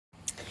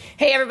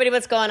Hey everybody,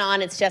 what's going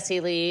on? It's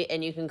Jessie Lee,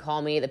 and you can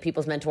call me the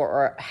People's Mentor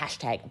or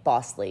hashtag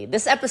Boss Lee.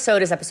 This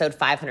episode is episode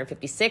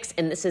 556,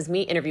 and this is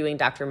me interviewing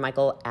Dr.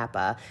 Michael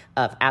Appa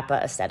of Appa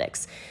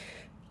Aesthetics.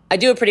 I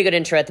do a pretty good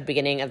intro at the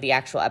beginning of the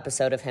actual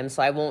episode of him,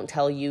 so I won't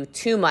tell you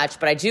too much,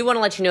 but I do want to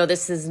let you know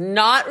this is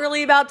not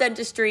really about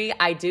dentistry.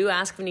 I do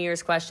ask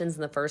veneers questions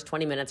in the first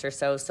 20 minutes or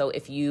so, so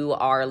if you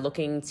are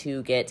looking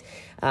to get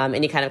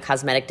any kind of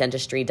cosmetic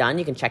dentistry done,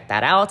 you can check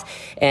that out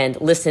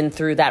and listen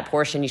through that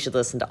portion. You should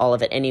listen to all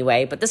of it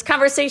anyway, but this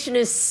conversation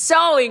is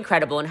so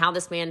incredible and how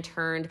this man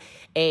turned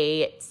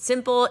a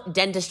simple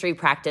dentistry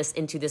practice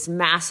into this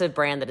massive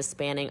brand that is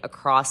spanning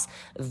across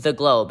the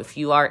globe. If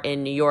you are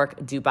in New York,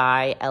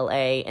 Dubai,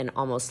 LA, and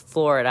almost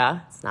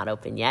Florida, it's not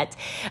open yet,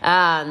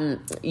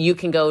 you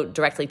can go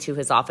directly to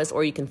his office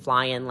or you can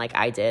fly in like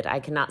I did.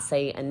 I cannot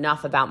say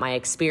enough about my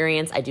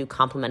experience. I do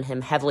compliment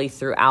him heavily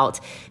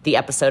throughout the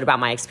episode about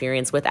my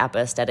experience with Appa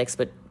Aesthetics,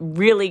 but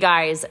really,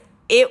 guys,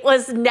 it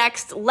was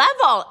next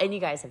level. And you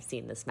guys have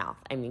seen this mouth.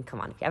 I mean,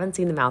 come on. If you haven't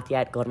seen the mouth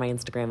yet, go to my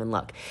Instagram and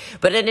look.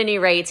 But at any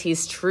rate,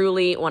 he's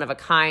truly one of a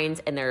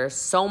kind. And there's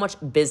so much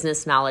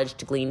business knowledge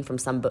to glean from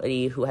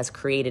somebody who has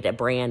created a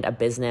brand, a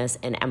business,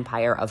 an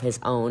empire of his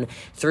own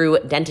through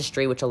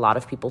dentistry, which a lot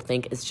of people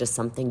think is just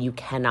something you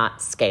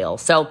cannot scale.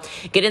 So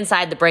get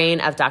inside the brain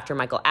of Dr.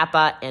 Michael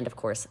Appa and, of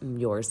course,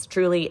 yours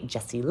truly,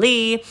 Jessie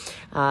Lee,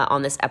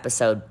 on this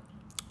episode.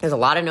 There's a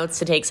lot of notes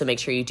to take, so make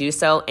sure you do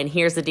so. And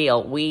here's the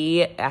deal.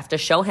 We have to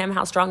show him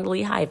how strong the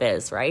Lee Hive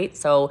is, right?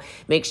 So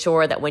make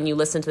sure that when you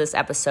listen to this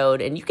episode,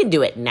 and you can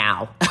do it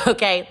now,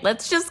 okay?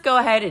 Let's just go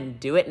ahead and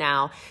do it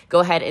now.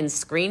 Go ahead and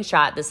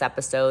screenshot this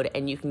episode,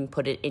 and you can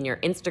put it in your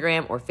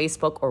Instagram or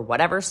Facebook or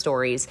whatever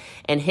stories.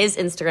 And his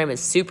Instagram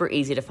is super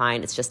easy to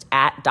find. It's just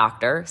at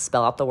Doctor,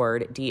 spell out the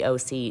word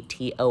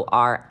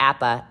Doctor,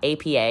 Appa,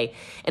 APA.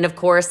 And of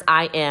course,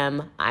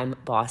 I'm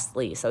Boss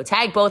Lee. So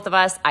tag both of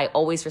us. I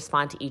always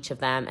respond to each of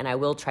them, and I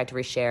will try to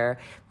reshare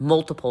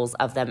multiples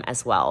of them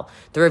as well.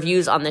 The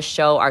reviews on this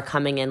show are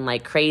coming in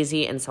like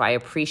crazy, and so I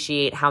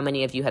appreciate how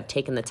many of you have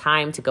taken the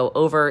time to go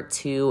over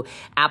to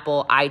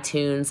Apple,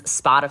 iTunes,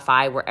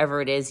 Spotify,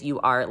 wherever it is you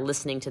are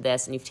listening to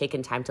this, and you've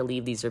taken time to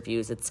leave these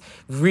reviews. It's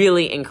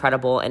really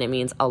incredible, and it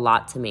means a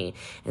lot to me.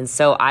 And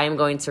so I am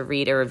going to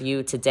read a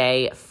review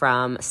today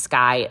from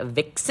Sky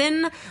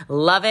Vixen.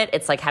 Love it.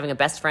 It's like having a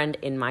best friend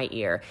in my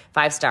ear.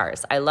 5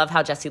 stars. I love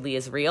how Jessie Lee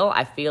is real.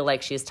 I feel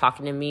like she is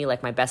talking to me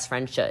like my best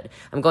friend should.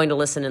 I'm going to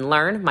listen and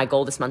learn. My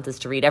goal this month is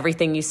to read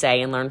everything you say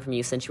and learn from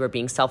you since you are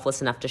being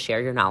selfless enough to share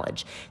your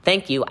knowledge.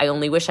 Thank you. I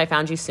only wish I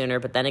found you sooner,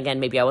 but then again,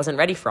 maybe I wasn't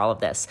ready for all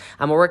of this.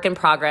 I'm a work in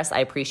progress. I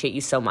appreciate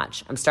you so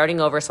much. I'm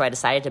starting over, so I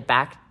decided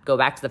to go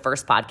back to the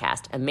first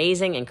podcast.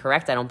 Amazing and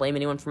correct. I don't blame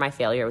anyone for my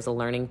failure. It was a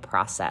learning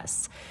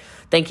process.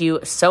 Thank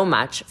you so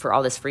much for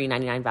all this free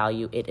 99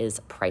 value. It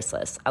is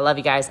priceless. I love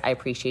you guys. I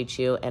appreciate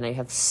you. And I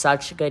have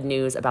such good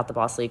news about the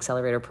Boss Lee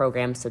Accelerator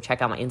program. So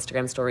check out my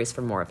Instagram stories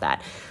for more of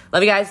that.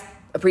 Love you guys.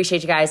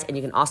 Appreciate you guys. And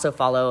you can also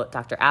follow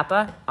Dr.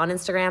 Appa on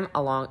Instagram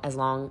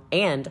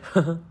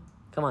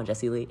come on,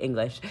 Jessie Lee,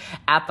 English.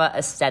 Appa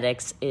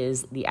Aesthetics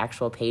is the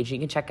actual page. You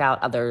can check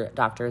out other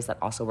doctors that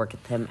also work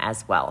with him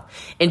as well.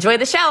 Enjoy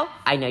the show.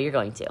 I know you're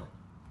going to.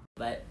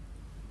 But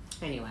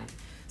anyway.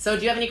 So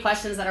do you have any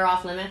questions that are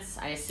off limits?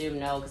 I assume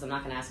no, because I'm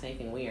not going to ask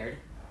anything weird.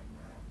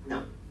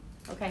 No.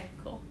 Okay,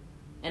 cool.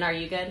 And are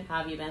you good? How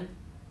have you been?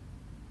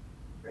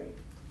 Great.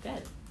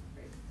 Good.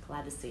 Great.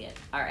 Glad to see it.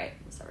 All right,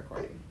 let's start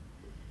recording.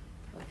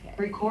 Okay.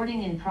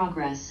 Recording in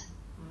progress.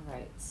 All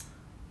right.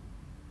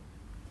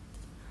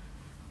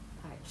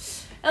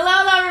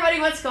 Hello, everybody.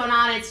 What's going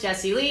on? It's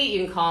Jessie Lee.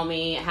 You can call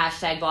me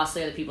hashtag Boss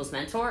Lee or the People's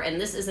Mentor. And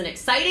this is an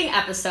exciting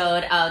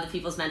episode of the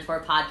People's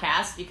Mentor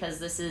podcast because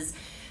this is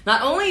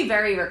not only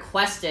very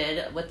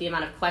requested with the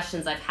amount of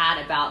questions I've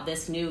had about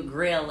this new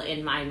grill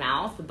in my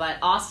mouth, but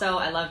also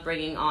I love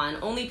bringing on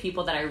only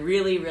people that I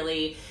really,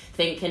 really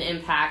think can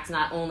impact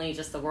not only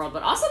just the world,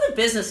 but also the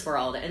business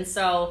world. And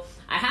so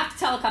I have to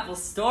tell a couple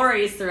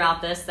stories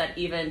throughout this that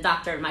even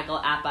Dr. Michael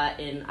Appa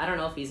I don't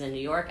know if he's in New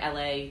York,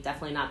 LA,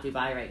 definitely not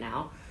Dubai right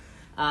now.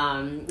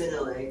 In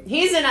LA.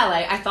 He's in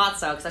LA. I thought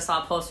so because I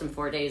saw a post from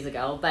 4 days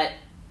ago, but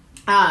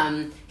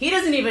he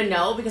doesn't even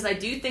know because I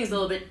do things a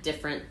little bit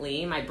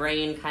differently. My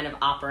brain kind of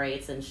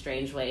operates in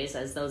strange ways,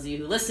 as those of you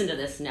who listen to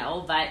this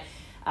know. But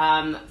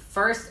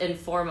first and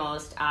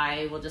foremost,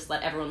 I will just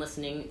let everyone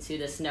listening to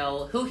this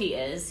know who he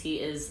is.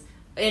 He is,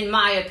 in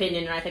my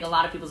opinion, and I think a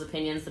lot of people's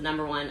opinions, the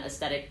 #1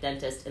 aesthetic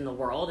dentist in the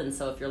world. And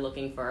so if you're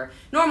looking for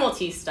normal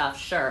teeth stuff,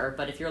 sure.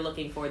 But if you're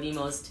looking for the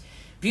most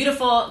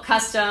beautiful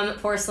custom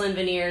porcelain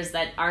veneers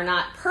that are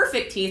not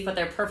perfect teeth, but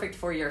they're perfect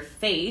for your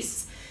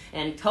face,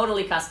 and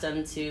totally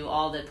custom to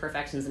all the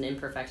perfections and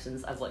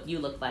imperfections of what you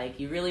look like,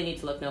 you really need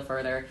to look no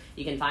further.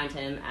 You can find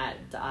him at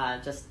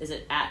is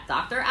it at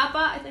Dr.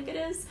 Appa, I think it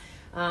is,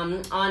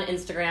 on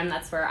Instagram.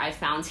 That's where I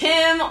found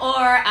him, or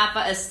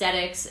Appa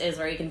Aesthetics is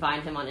where you can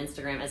find him on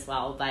Instagram as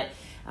well. But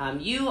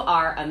You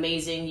are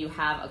amazing. You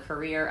have a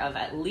career of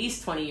at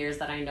least 20 years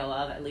that I know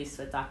of, at least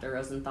with Dr.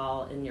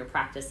 Rosenthal in your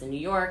practice in New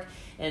York.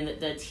 And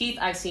the teeth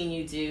I've seen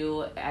you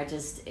do,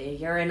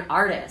 you're an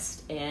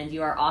artist, and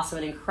you are also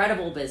an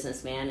incredible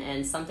businessman.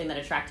 And something that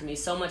attracted me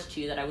so much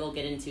to you that I will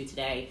get into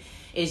today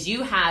is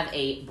you have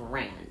a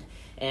brand.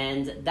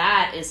 And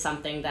that is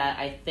something that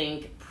I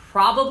think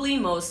probably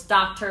most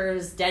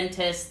doctors,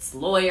 dentists,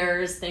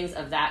 lawyers, things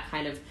of that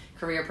kind of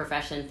career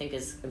profession think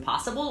is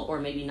impossible or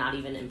maybe not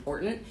even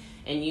important.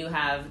 And you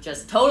have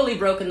just totally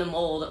broken the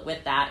mold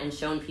with that and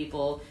shown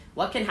people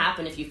what can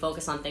happen if you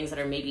focus on things that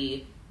are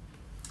maybe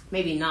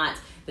not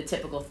the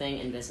typical thing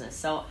in business.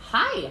 So,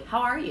 hi,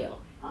 how are you?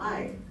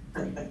 Hi.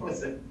 That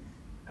was a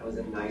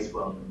nice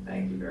welcome.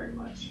 Thank you very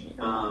much.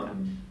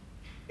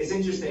 It's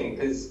interesting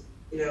because,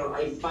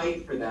 I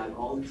fight for that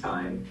all the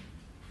time,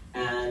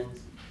 and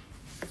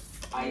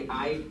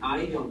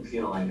I don't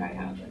feel like I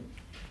have it.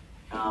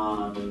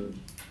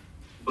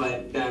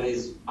 But that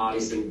is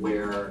obviously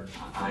where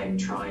I'm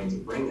trying to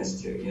bring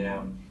this to,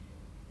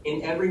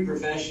 In every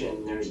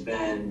profession, there's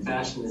been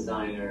fashion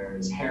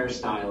designers,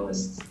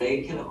 hairstylists.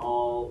 They can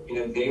all,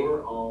 they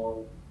were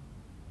all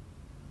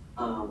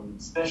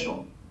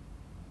special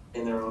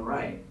in their own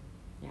right.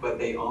 Yeah. But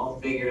they all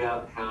figured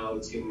out how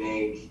to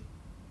make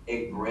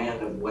a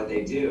brand of what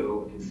they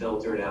do and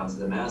filter it out to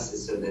the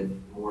masses so that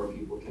more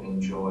people can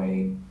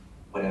enjoy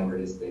whatever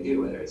it is they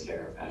do, whether it's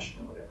hair or fashion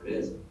or whatever it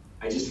is.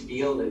 I just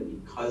feel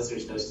that because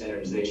there's no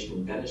standardization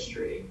in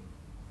dentistry,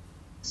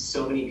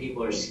 so many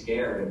people are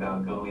scared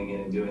about going in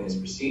and doing this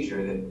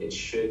procedure that it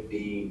should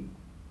be,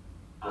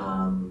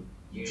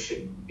 you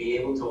should be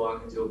able to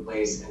walk into a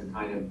place and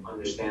kind of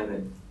understand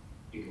that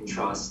you can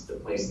trust the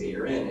place that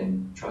you're in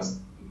and trust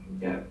you can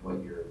get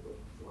what you're looking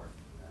for.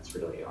 That's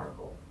really our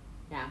goal.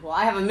 Yeah, well,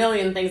 I have a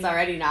million things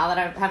already now that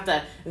I have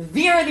to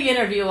veer the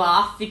interview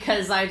off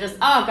because I just,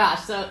 oh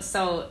gosh,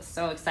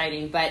 so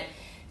exciting. But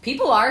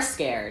people are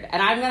scared,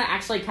 and I'm going to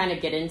actually kind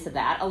of get into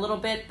that a little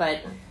bit.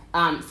 But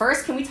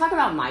first, can we talk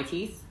about my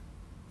teeth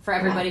for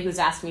everybody who's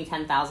asked me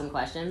 10,000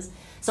 questions?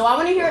 So I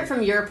want to hear it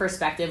from your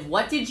perspective.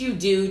 What did you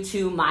do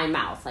to my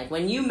mouth? Like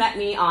when you met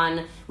me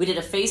we did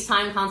a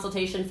FaceTime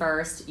consultation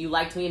first. You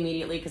liked me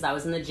immediately because I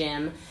was in the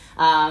gym.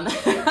 And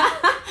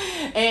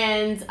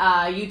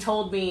you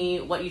told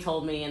me what you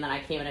told me, and then I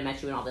came and I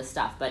met you and all this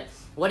stuff. But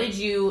what did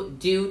you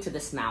do to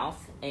this mouth?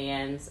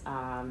 And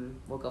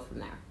we'll go from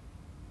there.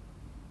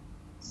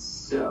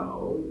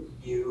 So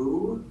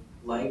you,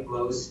 like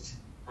most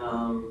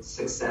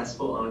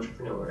successful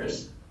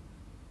entrepreneurs,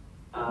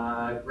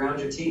 ground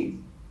your teeth.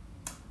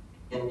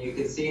 And you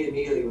could see it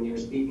immediately when you were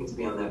speaking to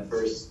me on that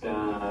first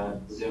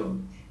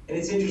Zoom. And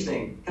it's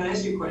interesting. Can I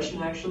ask you a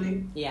question,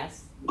 actually?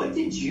 Yes. What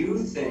did you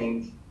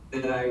think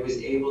that I was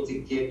able to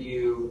give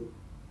you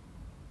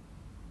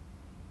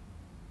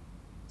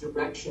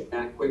direction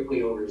that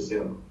quickly over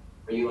Zoom?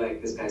 Were you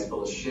like, this guy's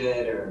full of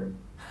shit, or...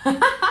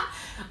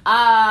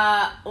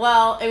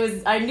 Well,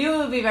 I knew it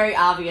would be very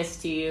obvious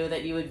to you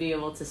that you would be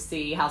able to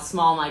see how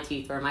small my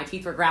teeth were. My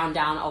teeth were ground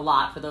down a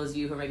lot for those of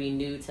you who are maybe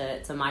new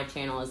to my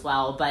channel as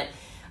well. But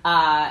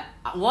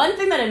one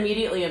thing that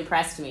immediately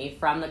impressed me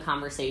from the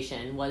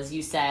conversation was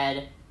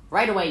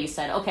right away you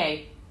said,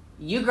 okay,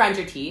 you grind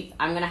your teeth.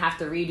 I'm going to have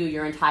to redo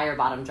your entire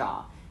bottom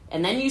jaw.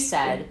 And then you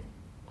said,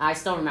 I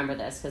still remember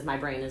this because my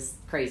brain is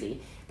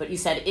crazy, but you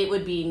said it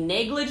would be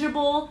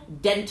negligible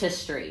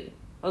dentistry.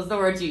 Those are the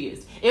words you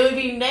used. It would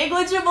be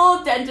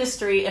negligible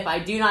dentistry if I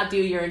do not do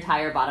your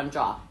entire bottom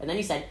jaw. And then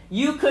you said,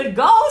 you could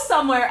go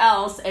somewhere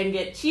else and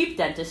get cheap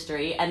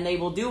dentistry and they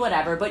will do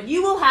whatever, but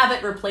you will have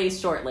it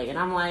replaced shortly. And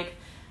I'm like,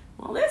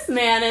 well, this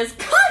man is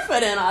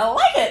confident. I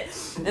like it.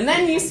 And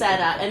then you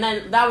said, and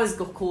then that was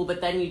cool, but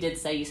then you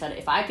said,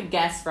 if I could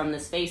guess from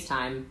this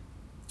FaceTime,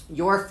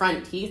 your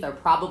front teeth are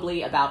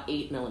probably about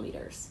 8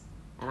 millimeters.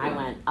 And I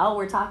went, oh,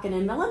 we're talking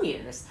in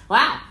millimeters.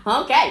 Wow,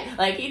 okay.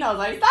 Like, he knows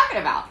what he's talking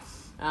about.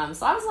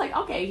 So I was like,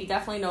 okay, he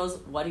definitely knows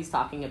what he's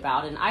talking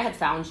about. And I had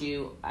found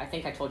you, I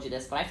think I told you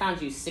this, but I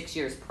found you 6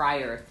 years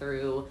prior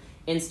through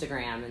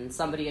Instagram, and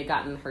somebody had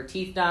gotten her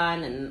teeth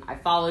done, and I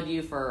followed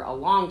you for a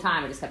long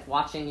time. I just kept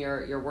watching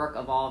your work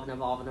evolve and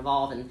evolve and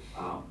evolve. And,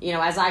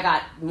 as I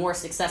got more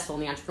successful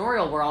in the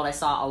entrepreneurial world, I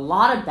saw a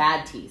lot of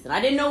bad teeth. And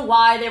I didn't know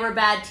why they were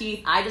bad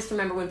teeth. I just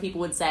remember when people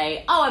would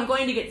say, oh, I'm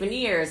going to get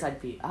veneers,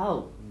 I'd be,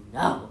 oh,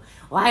 no.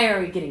 Why are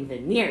we getting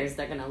veneers?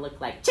 They're going to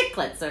look like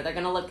chiclets, or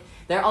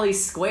they're all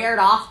these squared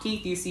off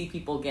teeth you see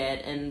people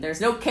get, and there's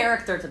no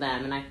character to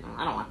them, and I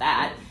don't want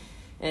that.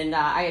 And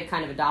I had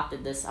kind of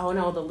adopted this, oh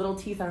no, the little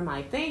teeth are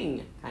my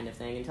thing kind of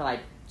thing, until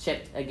I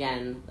chipped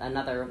again,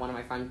 another one of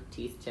my front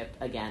teeth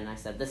chipped again. I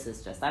said, this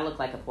is just, I look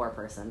like a poor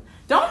person.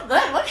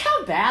 Look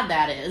how bad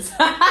that is.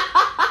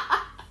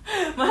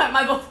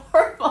 my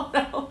before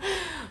photo.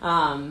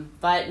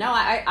 But no,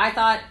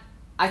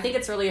 I think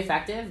it's really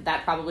effective.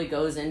 That probably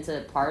goes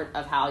into part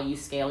of how you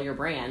scale your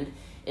brand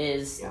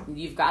is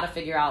you've got to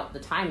figure out the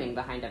timing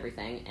behind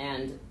everything.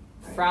 And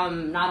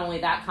from not only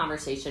that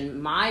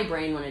conversation, my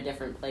brain went a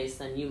different place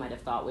than you might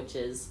have thought, which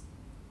is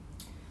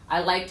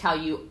I liked how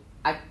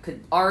I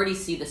could already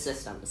see the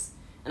systems.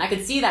 And I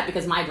could see that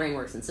because my brain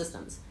works in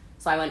systems.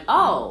 So I went,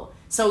 oh,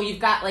 so you've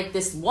got like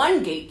this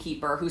one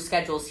gatekeeper who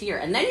schedules here,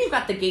 and then you've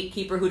got the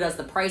gatekeeper who does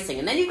the pricing,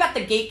 and then you've got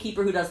the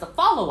gatekeeper who does the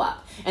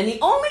follow-up. And the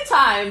only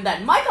time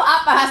that Michael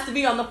Appa has to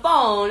be on the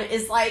phone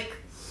is like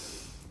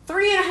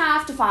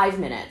 3.5 to 5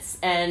 minutes,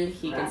 and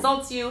he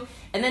consults you.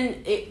 And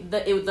then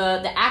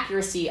the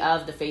accuracy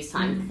of the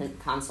FaceTime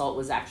consult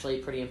was actually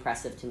pretty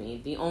impressive to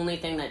me. The only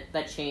thing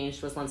that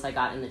changed was once I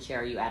got in the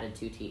chair, you added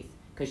 2 teeth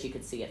because you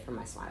could see it from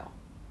my smile.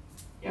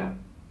 Yeah.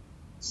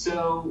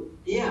 So,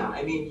 yeah,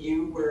 I mean,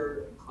 you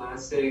were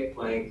classic,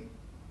 like,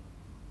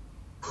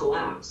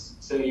 collapse.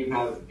 So you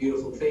have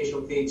beautiful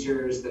facial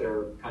features that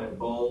are kind of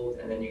bold,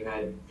 and then you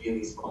had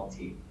really small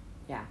teeth.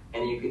 Yeah.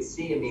 And you could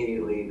see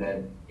immediately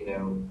that, you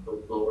know,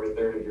 the lower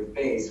third of your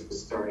face was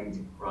starting to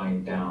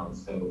grind down.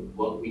 So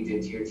what we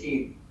did to your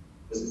teeth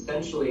was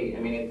essentially,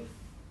 I mean,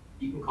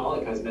 you can call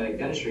it cosmetic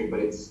dentistry, but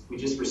we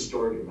just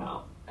restored your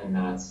mouth. And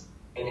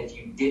if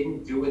you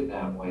didn't do it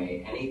that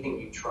way, anything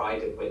you tried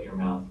to put in your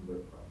mouth, you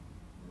would.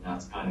 And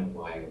that's kind of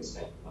why I was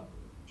setting up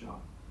the job.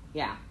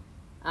 Yeah.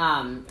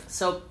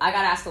 So I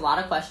got asked a lot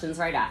of questions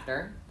right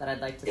after that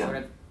I'd like to sort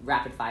of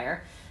rapid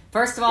fire.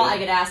 First of all, I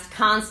get asked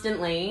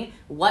constantly,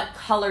 what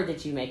color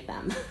did you make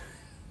them?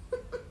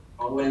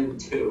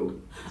 OM2.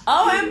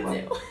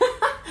 OM2.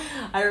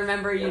 I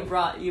remember you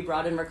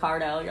brought in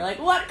Ricardo. You're like,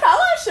 what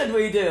color should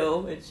we do?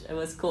 Which it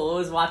was cool. I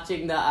was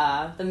watching the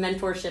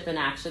mentorship in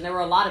action. There were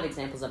a lot of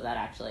examples of that,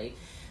 actually.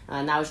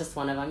 And that was just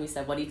one of them. You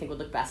said, what do you think would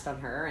look best on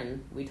her?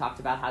 And we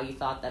talked about how you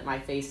thought that my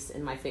face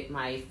and my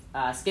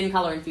skin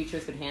color and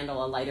features could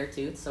handle a lighter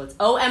tooth. So it's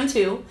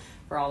OM2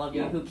 for all of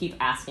you who keep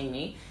asking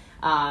me.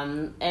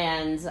 And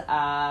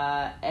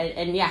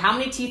yeah, how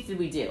many teeth did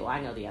we do?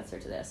 I know the answer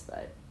to this,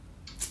 but...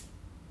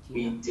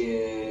 We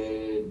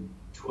did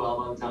 12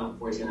 on top,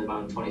 14 on the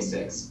bottom,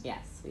 26.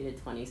 Yes, we did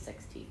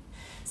 26 teeth.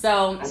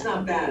 So that's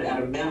not bad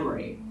out of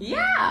memory. Yeah.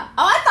 Oh,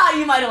 I thought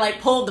you might have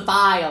like pulled the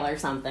file or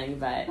something,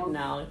 but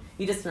no.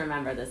 You just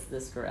remember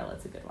this grill.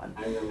 It's a good one.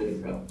 I remember the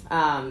grill.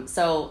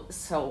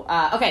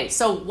 Okay.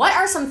 So what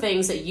are some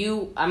things that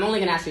I'm only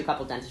going to ask you a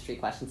couple dentistry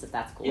questions if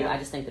that's cool. Yeah. I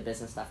just think the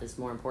business stuff is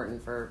more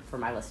important for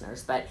my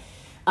listeners. But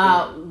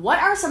what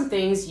are some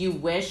things you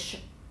wish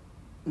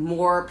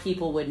more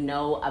people would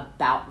know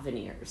about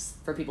veneers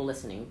for people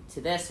listening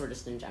to this or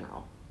just in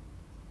general?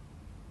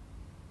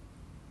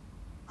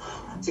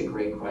 That's a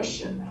great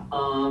question.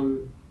 I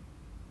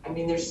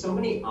mean, there's so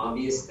many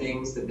obvious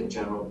things that the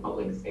general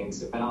public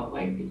thinks about,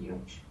 like the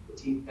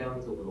teeth down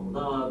to little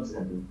nubs,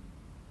 and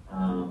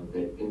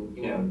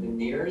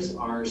veneers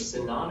are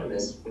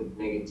synonymous with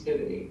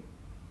negativity,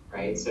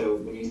 right? So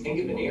when you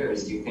think of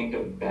veneers, you think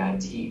of bad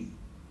teeth.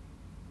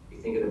 You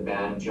think of the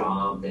bad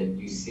job that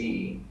you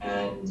see,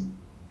 and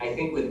I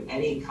think with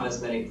any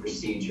cosmetic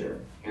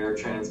procedure, hair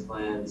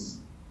transplants,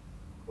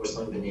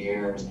 porcelain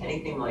veneers,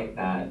 anything like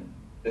that,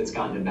 that's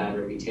gotten a bad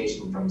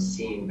reputation from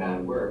seeing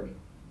bad work,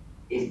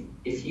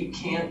 if you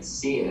can't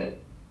see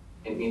it,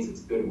 it means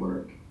it's good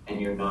work, and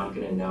you're not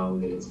going to know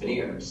that it's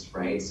veneers,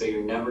 right? So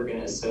you're never going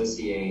to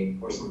associate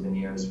porcelain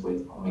veneers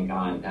with, oh my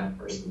God, that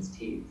person's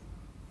teeth.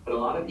 But a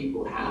lot of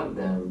people have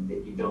them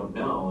that you don't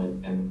know,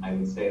 and I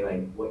would say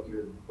like what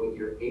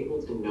you're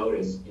able to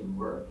notice in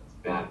work is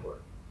bad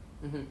work.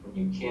 Mm-hmm. When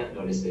you can't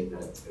notice it,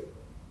 then it's good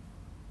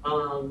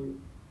work.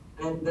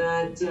 And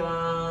that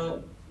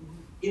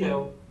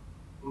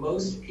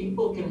most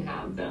people can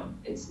have them.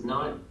 It's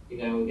not,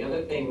 the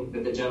other thing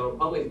that the general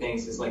public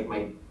thinks is like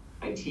my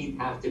teeth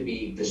have to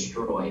be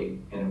destroyed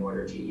in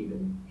order to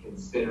even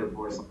consider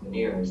porcelain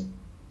veneers.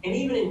 And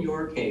even in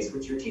your case,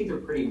 which your teeth are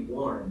pretty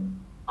worn,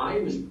 I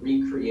was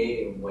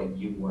recreating what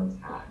you once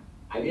had.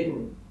 I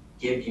didn't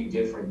give you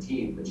different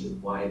teeth, which is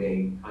why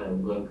they kind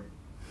of look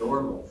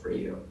normal for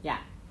you. Yeah.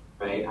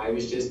 Right? I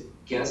was just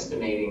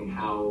guesstimating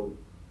how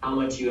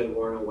much you had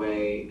worn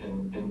away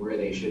and where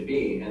they should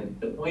be. And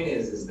the point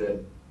is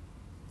that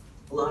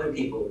a lot of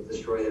people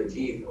destroy their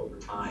teeth over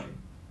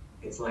time.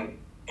 It's like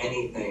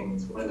anything.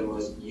 It's one of the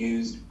most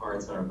used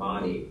parts in our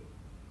body.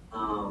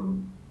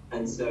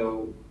 And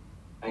so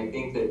I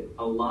think that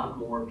a lot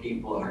more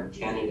people are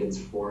candidates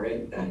for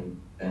it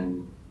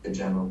than the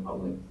general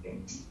public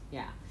thinks.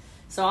 Yeah.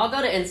 So I'll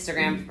go to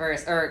Instagram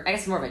first, or I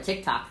guess more of a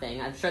TikTok thing.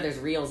 I'm sure there's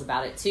reels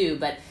about it too,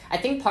 but I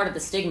think part of the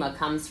stigma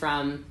comes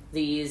from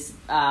these,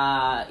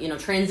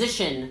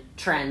 transition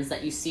trends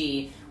that you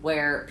see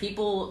where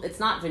people, it's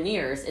not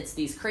veneers, it's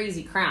these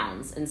crazy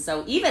crowns. And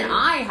so even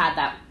I had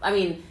that,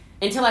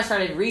 until I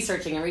started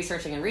researching,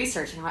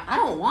 I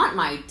don't want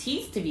my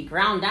teeth to be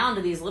ground down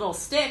to these little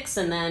sticks.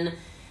 And then,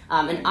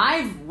 and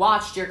I've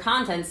watched your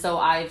content, so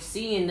I've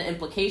seen the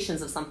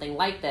implications of something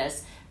like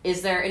this.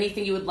 Is there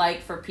anything you would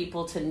like for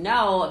people to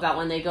know about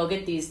when they go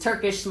get these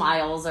Turkish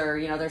smiles or,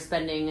 they're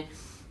spending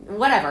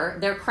whatever,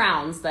 their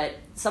crowns, but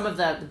some of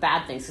the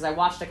bad things? Because I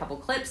watched a couple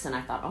clips and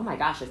I thought, oh my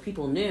gosh, if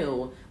people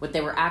knew what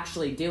they were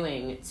actually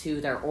doing to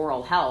their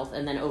oral health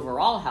and then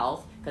overall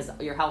health, because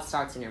your health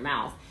starts in your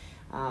mouth,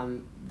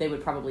 they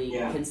would probably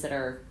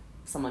consider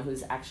someone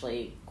who's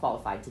actually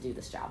qualified to do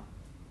this job.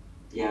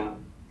 Yeah.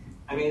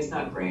 It's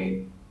not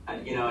great.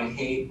 I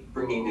hate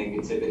bringing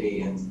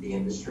negativity into the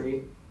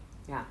industry.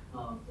 Yeah.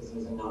 Because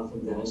there's enough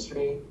in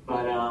dentistry.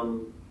 But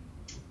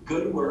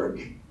good work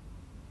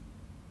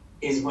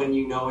is when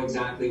you know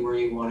exactly where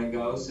you want to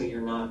go, so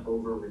you're not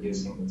over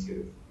reducing the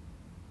tooth.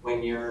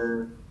 When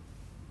you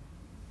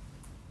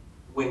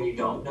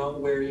don't know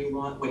where you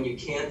want, when you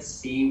can't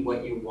see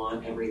what you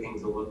want everything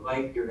to look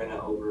like, you're going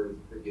to over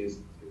reduce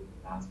the tooth,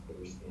 and that's what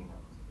you're seeing on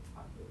the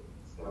population.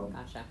 So,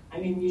 Gotcha. I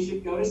mean, you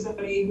should go to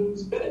somebody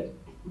who's good.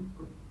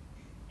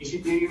 You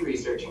should do your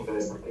research and go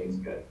to somebody who's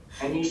good.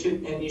 And you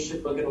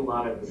should look at a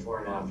lot of before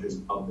and afters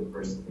of the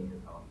person that you're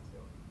going to.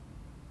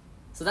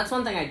 So that's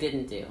one thing I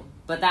didn't do,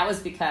 but that was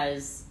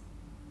because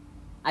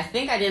I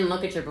think I didn't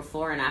look at your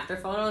before and after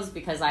photos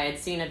because I had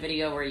seen a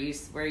video where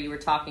you were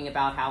talking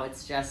about how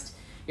it's just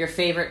your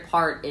favorite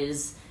part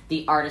is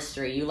the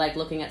artistry. You like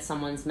looking at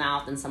someone's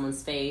mouth and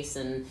someone's face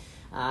and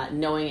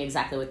knowing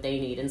exactly what they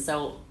need. And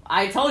so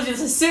I told you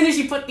this as soon as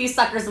you put these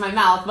suckers in my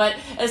mouth, but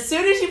as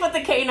soon as you put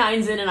the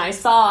canines in and I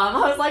saw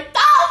them, I was like,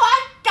 oh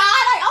my God,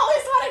 I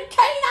always wanted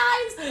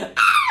canines!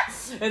 Ah!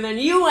 And then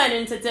you went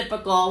into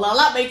typical, well,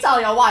 let me tell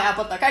you why I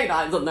put the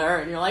canines in there.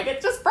 And you're like,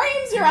 it just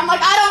frames you. I'm like,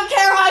 I don't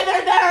care why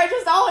they're there. I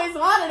just always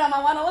wanted them.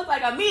 I want to look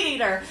like a meat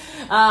eater.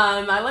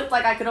 I looked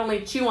like I could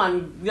only chew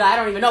on, I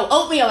don't even know,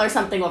 oatmeal or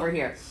something over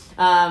here.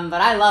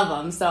 But I love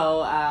them.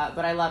 So,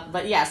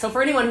 so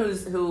for anyone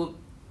who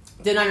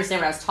didn't understand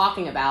what I was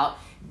talking about,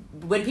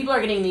 when people are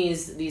getting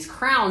these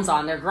crowns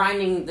on, they're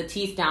grinding the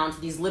teeth down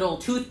to these little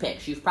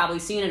toothpicks. You've probably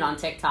seen it on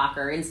TikTok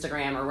or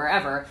Instagram or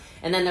wherever.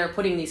 And then they're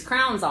putting these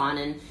crowns on.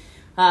 And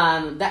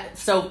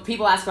so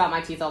people ask about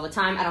my teeth all the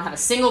time. I don't have a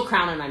single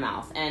crown in my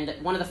mouth. And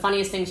one of the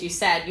funniest things you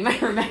said, you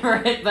might remember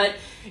it, but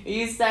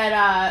you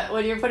said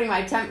when you were putting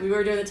we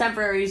were doing the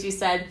temporaries, you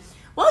said,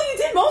 well, you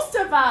did most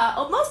of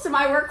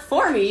my work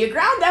for me. You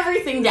ground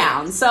everything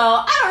down. So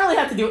I don't really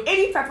have to do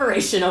any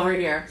preparation over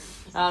here.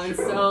 And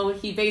so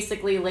he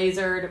basically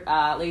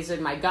lasered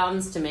my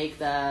gums to make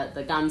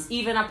the gums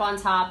even up on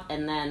top,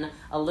 and then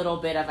a little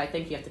bit of, I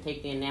think you have to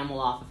take the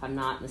enamel off if I'm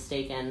not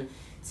mistaken,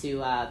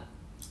 to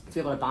be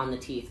able to bond the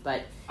teeth.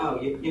 But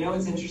you know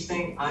what's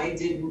interesting? I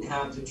didn't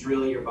have to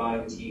drill your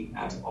bottom teeth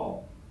at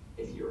all,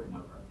 if you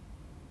remember.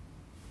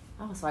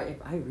 Oh, so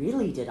I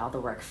really did all the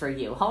work for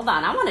you. Hold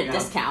on, I want a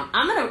discount.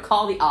 I'm going to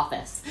call the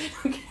office.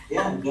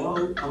 Yeah,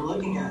 no, I'm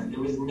looking at it.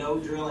 There was no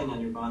drilling on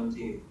your bottom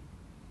teeth.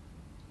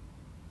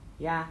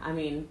 Yeah, I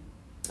mean,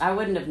 I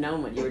wouldn't have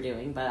known what you were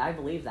doing, but I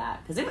believe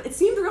that. Because it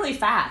seemed really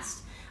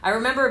fast. I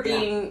remember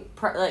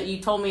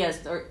you told me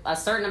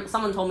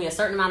someone told me a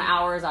certain amount of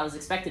hours I was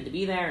expected to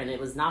be there, and it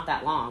was not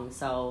that long,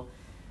 so...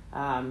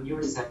 you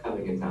were just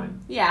having a good time.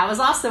 Yeah, I was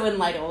also in,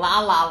 like, La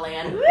La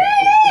Land.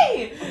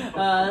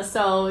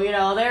 So,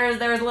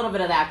 there was a little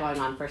bit of that going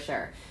on for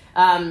sure.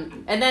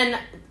 And then,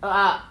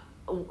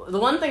 the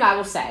one thing I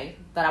will say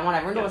that I want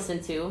everyone to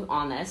listen to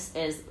on this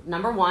is,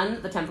 number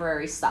one, the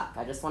temporaries suck.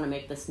 I just want to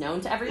make this known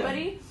to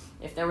everybody.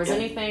 Yeah. If there was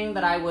anything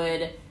that I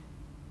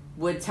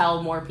would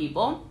tell more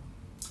people,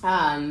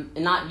 and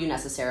not you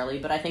necessarily,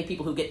 but I think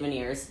people who get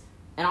veneers,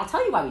 and I'll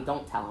tell you why we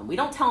don't tell them. We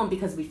don't tell them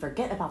because we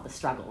forget about the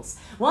struggles.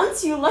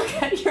 Once you look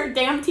at your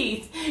damn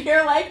teeth,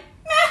 you're like,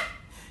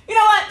 you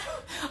know what?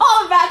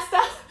 All the bad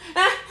stuff,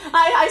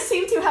 I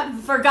seem to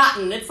have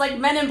forgotten. It's like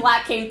Men in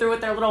Black came through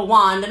with their little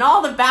wand, and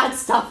all the bad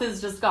stuff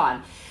is just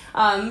gone.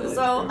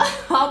 So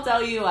I'll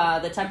tell you,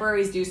 the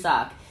temporaries do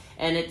suck,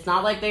 and it's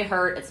not like they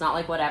hurt. It's not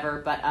like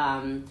whatever, but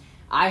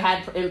I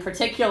had in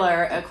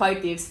particular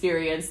quite the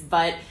experience.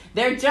 But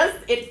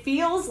it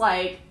feels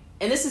like,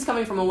 and this is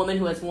coming from a woman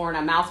who has worn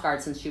a mouth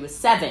guard since she was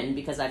 7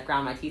 because I've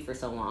ground my teeth for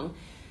so long.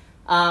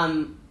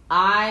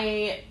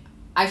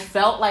 I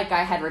felt like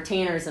I had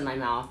retainers in my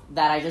mouth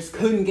that I just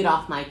couldn't get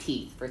off my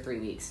teeth for 3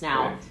 weeks.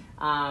 Now,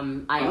 I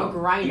am a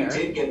grinder. You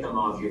did get them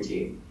off your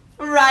teeth.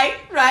 Right,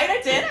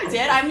 I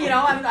did.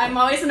 I'm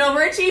always an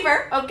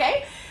overachiever,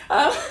 okay?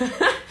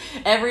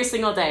 Every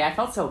single day, I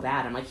felt so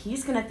bad. I'm like,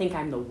 he's gonna think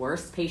I'm the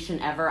worst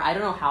patient ever. I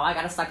don't know how I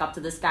gotta suck up to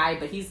this guy,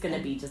 but he's gonna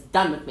be just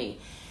done with me.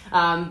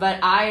 But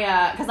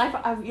because I'm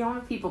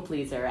a people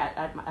pleaser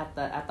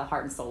at the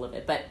heart and soul of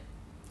it. But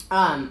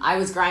I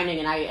was grinding,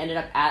 and I ended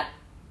up at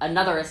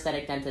another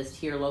aesthetic dentist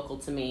here local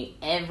to me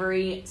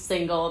every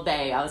single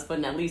day. I was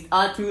putting at least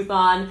a tooth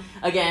on.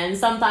 Again,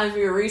 sometimes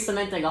we were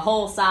re-cementing a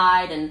whole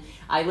side, and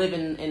I live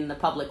in the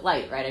public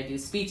light, right? I do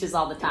speeches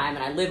all the time,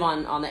 and I live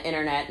on the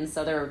internet, and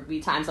so there would be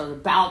times I was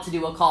about to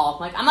do a call. I'm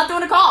like, I'm not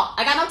doing a call.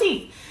 I got no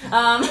teeth.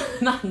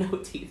 Not no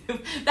teeth.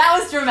 That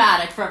was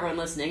dramatic for everyone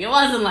listening. It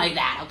wasn't like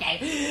that,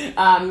 okay?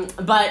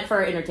 But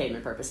for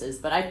entertainment purposes.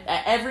 But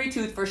every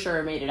tooth for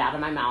sure made it out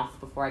of my mouth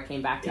before I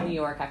came back to New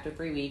York after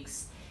 3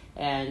 weeks.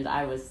 And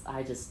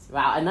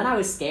wow. And then I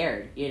was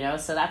scared,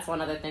 so that's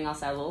one other thing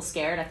else. I was a little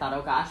scared. I thought,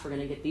 oh gosh, we're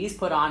going to get these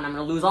put on. I'm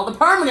going to lose all the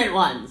permanent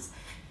ones,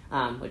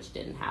 which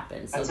didn't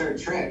happen. So, that's our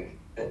trick.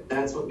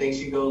 That's what makes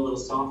you go a little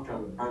softer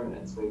on the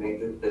permanents. We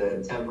make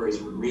the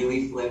temporaries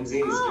really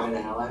flimsy to scare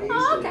the hell out of you.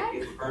 So okay. if you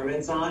get the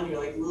permanents on, you're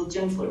like a little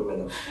gentler with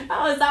them.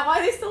 Oh, is that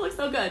why they still look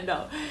so good?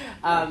 No.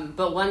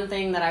 But one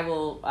thing that I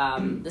will,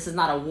 this is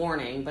not a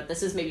warning, but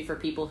this is maybe for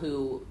people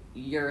who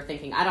you're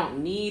thinking, I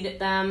don't need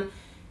them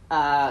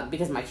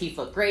because my teeth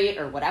look great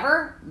or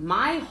whatever.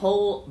 My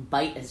whole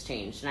bite has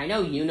changed. And I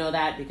know you know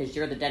that because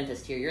you're the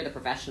dentist here, you're the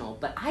professional,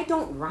 but I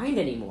don't grind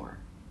anymore.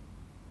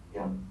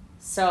 Yeah.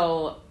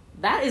 So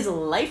that is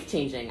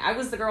life-changing. I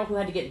was the girl who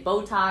had to get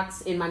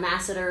Botox in my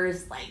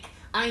masseters. Like,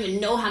 I don't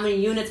even know how many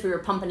units we were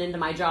pumping into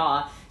my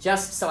jaw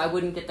just so I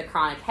wouldn't get the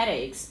chronic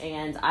headaches.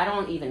 And I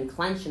don't even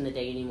clench in the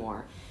day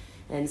anymore.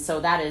 And so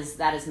that is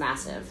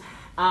massive.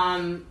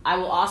 I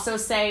will also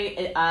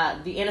say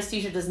the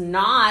anesthesia does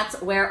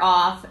not wear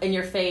off in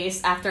your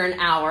face after an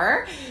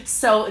hour.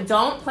 So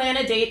don't plan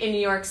a date in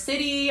New York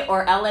City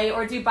or LA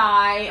or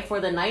Dubai for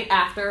the night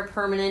after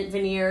permanent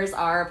veneers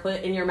are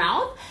put in your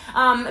mouth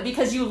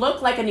because you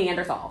look like a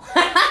Neanderthal.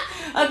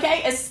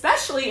 Okay?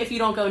 Especially if you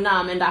don't go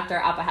numb and Dr.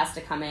 Appa has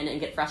to come in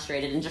and get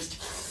frustrated and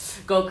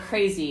just go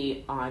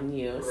crazy on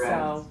you.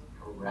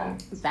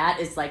 Correct. So that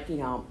is like,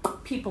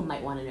 people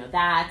might want to know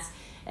that.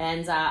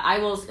 And I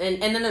will,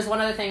 and then there's one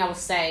other thing I will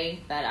say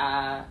that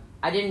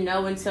I didn't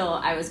know until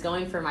I was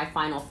going for my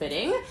final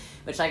fitting,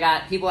 which I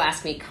got, people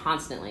ask me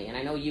constantly, and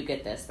I know you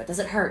get this, but does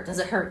it hurt? Does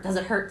it hurt? Does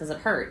it hurt? Does it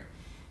hurt?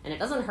 And it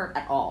doesn't hurt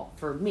at all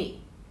for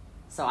me.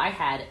 So I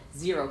had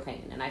zero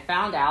pain. And I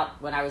found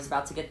out when I was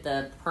about to get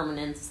the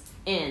permanents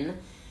in,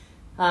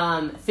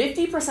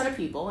 50% of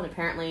people, and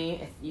apparently,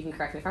 if you can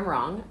correct me if I'm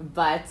wrong,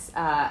 but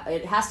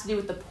it has to do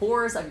with the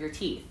pores of your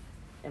teeth.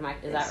 Is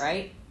that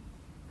right?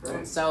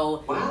 Right.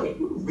 So, wow,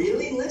 you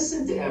really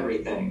listen to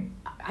everything.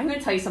 I'm going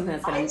to tell you something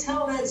that's going to... I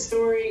tell that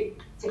story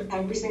to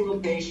every single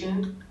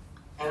patient,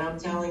 and I'm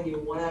telling you,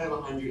 1 out of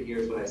 100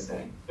 hears what I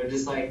say. They're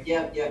just like,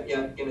 yep,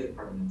 give me the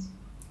permanents.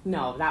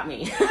 No, not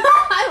me.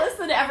 I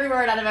listen to every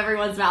word out of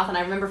everyone's mouth, and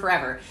I remember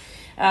forever.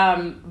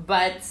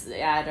 But,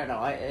 yeah, I don't know.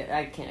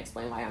 I can't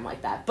explain why I'm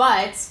like that.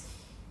 But,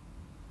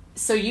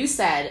 so you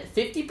said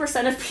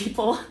 50% of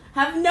people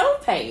have no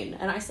pain.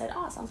 And I said,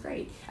 oh, sounds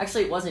great.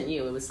 Actually, it wasn't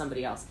you. It was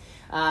somebody else.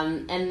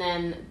 And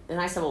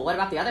I said, well, what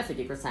about the other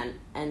 50%?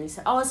 And he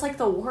said, oh, it's like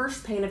the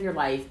worst pain of your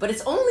life, but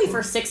it's only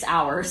for 6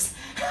 hours.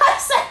 I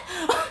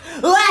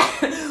said,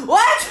 what?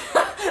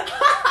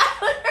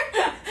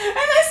 And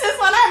this is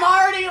when I'm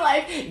already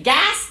like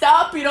gassed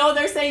up,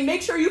 they're saying,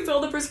 make sure you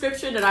fill the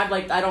prescription. And I'm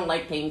like, I don't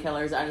like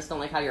painkillers. I just don't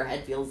like how your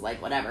head feels,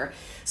 like whatever.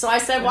 So I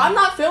said, well, I'm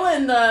not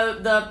filling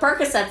the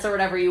Percocets or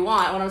whatever you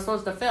want when I'm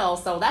supposed to fill.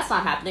 So that's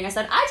not happening. I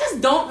said, I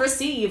just don't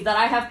receive that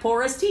I have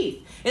porous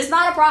teeth. It's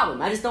not a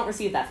problem. I just don't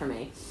receive that for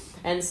me.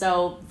 And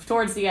so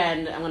towards the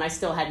end, when I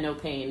still had no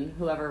pain,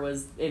 whoever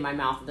was in my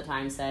mouth at the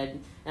time said,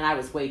 and I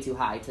was way too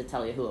high to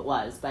tell you who it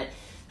was, but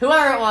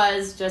whoever it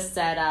was just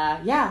said,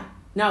 yeah,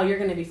 no, you're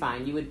going to be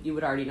fine. You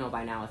would already know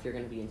by now if you're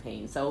going to be in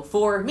pain. So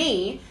for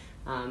me,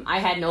 I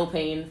had no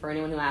pain. For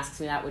anyone who asks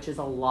me that, which is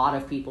a lot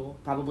of people,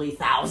 probably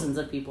thousands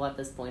of people at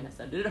this point, I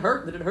said, did it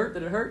hurt? Did it hurt?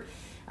 Did it hurt?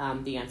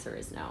 The answer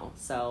is no.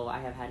 So I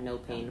have had no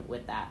pain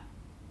with that.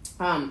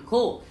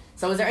 Cool.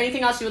 So is there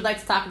anything else you would like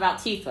to talk about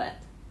teeth with?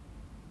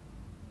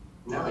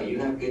 No, you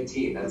have good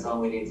teeth. That's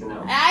all we need to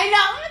know. I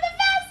know.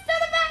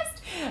 They're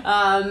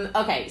the best.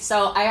 Okay,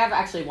 so I have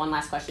actually one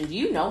last question. Do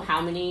you know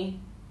how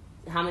many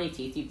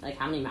teeth you've, like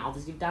how many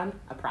mouths you've done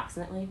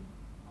approximately?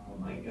 Oh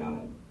my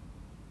God.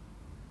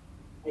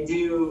 I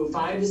do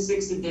 5 to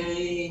 6 a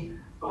day,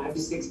 5 to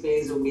 6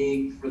 days a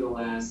week for the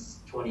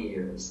last 20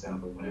 years. So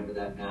whatever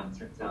that math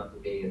turns out to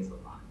be, it's a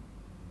lot.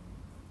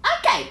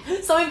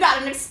 Okay, so we've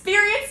got an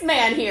experienced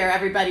man here,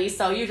 everybody.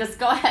 So you just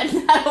go ahead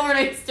and head over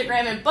to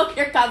Instagram and book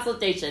your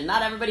consultation.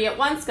 Not everybody at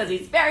once because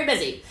he's very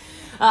busy.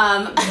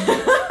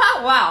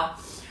 Wow.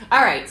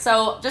 All right,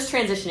 so just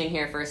transitioning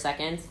here for a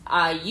second.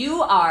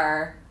 You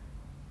are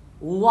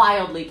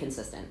wildly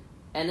consistent.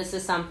 And this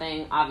is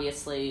something,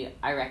 obviously,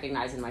 I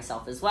recognize in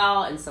myself as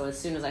well. And so as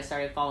soon as I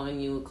started following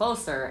you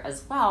closer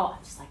as well,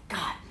 I'm just like,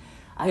 God,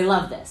 I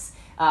love this.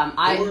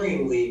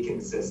 Boringly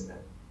consistent.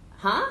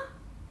 Huh?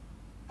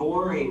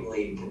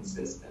 Boringly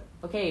consistent.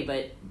 Okay,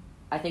 but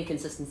I think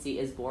consistency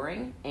is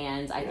boring.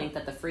 And I think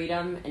that the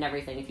freedom and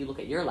everything, if you look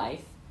at your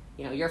life,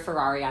 you're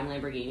Ferrari, I'm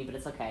Lamborghini, but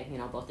it's okay.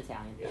 Both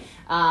Italian.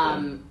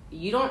 Yeah.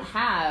 You don't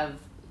have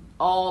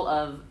all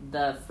of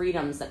the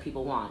freedoms that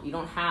people want. You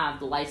don't have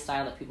the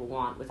lifestyle that people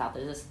want without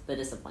the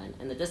discipline.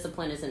 And the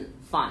discipline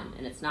isn't fun,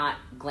 and it's not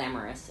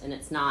glamorous, and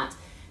it's not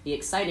the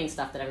exciting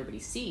stuff that everybody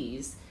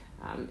sees.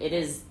 It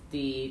is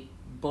the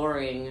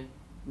boring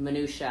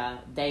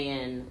minutia, day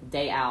in,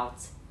 day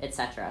out,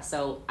 etc.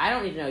 So I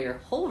don't need to know your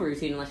whole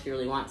routine unless you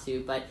really want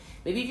to, but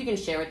maybe if you can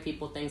share with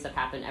people things that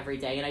happen every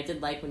day. And I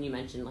did like when you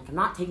mentioned, I'm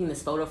not taking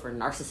this photo for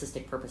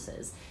narcissistic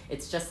purposes.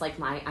 It's just like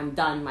I'm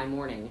done my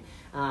morning.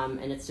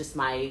 And it's just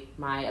my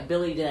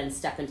ability to then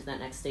step into that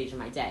next stage of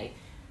my day.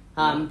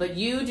 But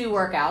you do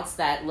workouts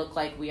that look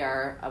like we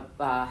are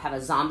have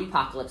a zombie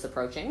apocalypse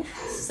approaching.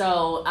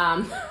 So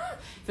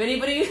if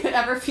anybody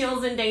ever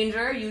feels in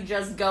danger, you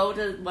just go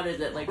to, what is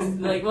it, like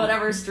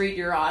whatever street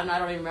you're on, I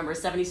don't even remember,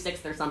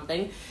 76th or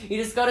something.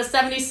 You just go to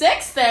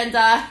 76th and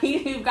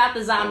you've got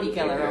the zombie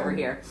killer over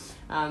here.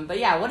 But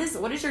yeah, what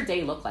does your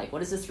day look like?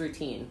 What is this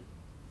routine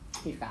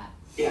you've got?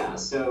 Yeah,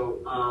 so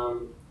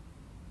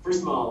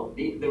first of all,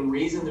 the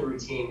reason the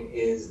routine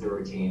is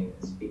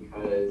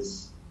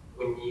because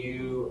when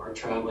you are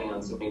traveling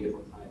on so many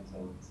different time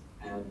zones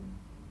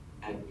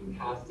and you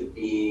have to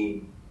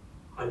be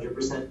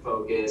 100%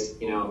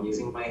 focused, I'm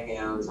using my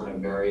hands on a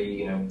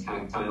very,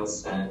 tactile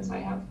sense. I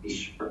have to be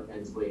sharp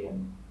mentally,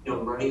 and,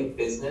 I'm running a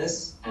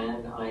business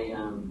and I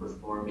am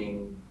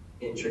performing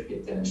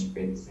intricate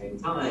dentistry at the same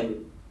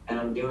time, and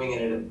I'm doing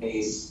it at a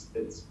pace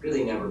that's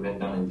really never been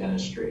done in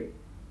dentistry.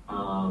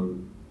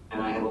 And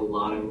I have a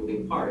lot of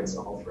moving parts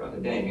all throughout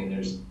the day. I mean,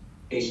 there's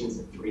patients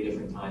in 3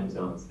 different time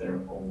zones that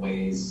are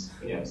always,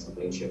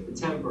 somebody chipped the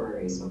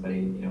temporary,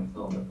 somebody,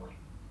 fill in the blank.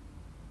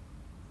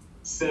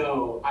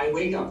 So I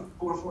wake up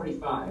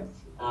 4:45,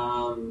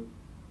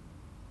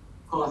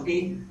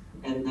 coffee,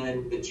 and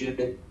then the gym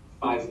at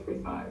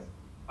 5:45.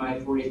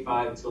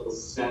 5:45 till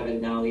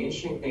 7. Now, the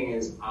interesting thing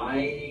is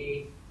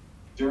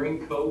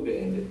during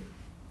COVID,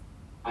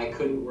 I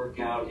couldn't work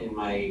out in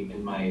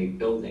my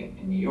building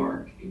in New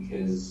York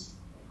because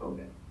of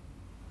COVID.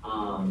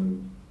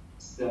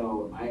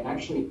 So I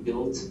actually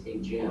built a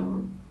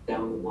gym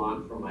down the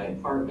block from my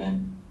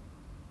apartment.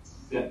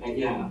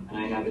 And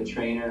I have a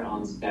trainer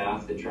on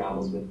staff that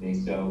travels with me.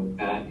 So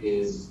that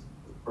is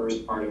the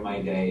first part of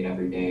my day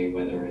every day,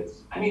 whether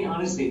it's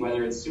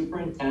super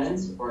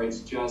intense or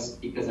it's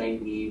just because I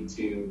need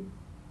to,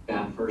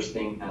 that first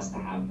thing has to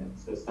happen.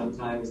 So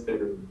sometimes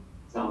they're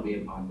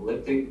zombie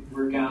apocalyptic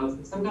workouts,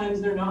 and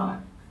sometimes they're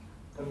not.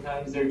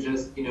 Sometimes they're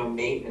just,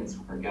 maintenance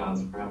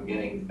workouts where I'm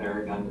getting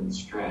Theragun and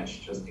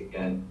stretch just to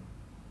get,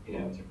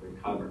 to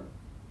recover.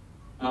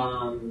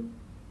 And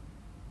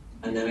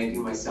then I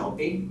do my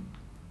selfie,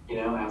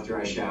 after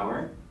I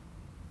shower.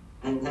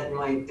 And then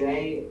my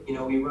day,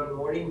 we run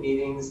morning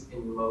meetings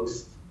in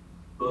most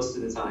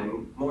of the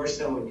time, more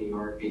so in New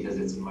York because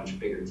it's a much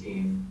bigger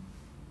team.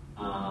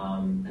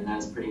 And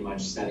that's pretty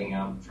much setting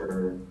up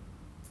for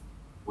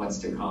what's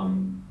to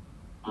come.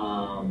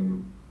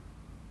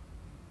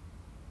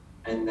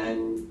 And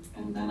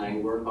then I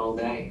work all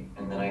day,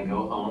 and then I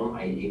go home,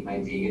 I eat my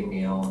vegan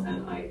meal,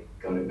 and I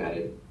go to bed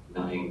at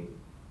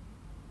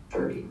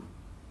 9:30.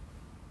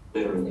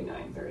 Literally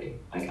 9:30.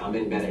 Like, I'm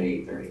in bed at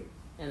 8:30.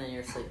 And then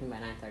you're sleeping by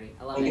 9:30.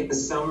 I love it. Like in the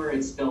summer,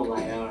 it's still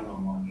light out, and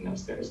I'm walking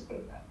upstairs to go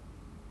to bed.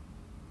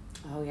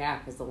 Oh, yeah,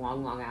 because the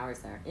long, long hours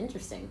there.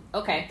 Interesting.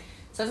 Okay,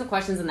 so some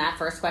questions in that.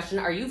 First question,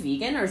 are you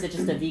vegan, or is it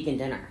just a vegan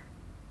dinner?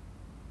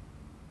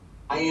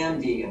 I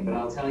am vegan, but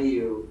I'll tell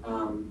you,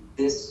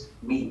 this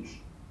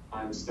week,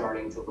 I'm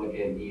starting to look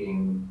at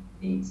eating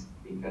meat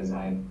because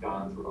I've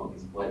gone through all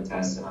these blood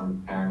tests and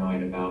I'm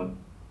paranoid about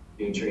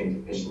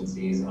nutrient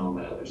deficiencies and all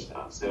that other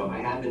stuff. So I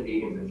have been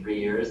vegan for 3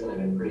 years and I've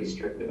been pretty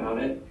strict about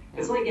it.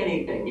 It's like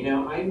anything,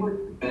 I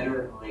work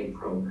better on a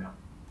program.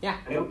 Yeah.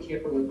 I don't care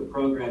what the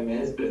program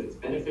is, but if it's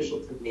beneficial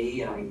to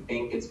me and I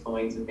think it's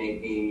going to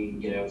make me,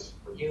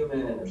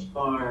 superhuman or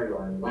smart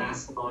or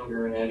last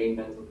longer in any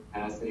mental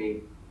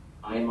capacity,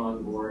 I'm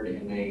on board,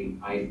 and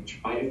I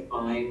try to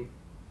find,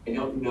 I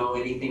don't know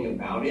anything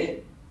about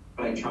it,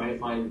 but I try to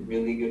find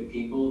really good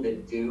people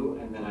that do,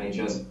 and then I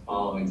just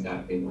follow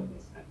exactly what they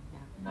say. Yeah.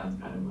 And that's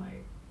kind of my...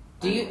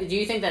 Do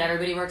you think that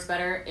everybody works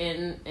better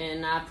in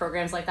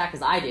programs like that?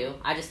 Because I do.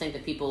 I just think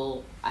that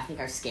people,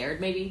 are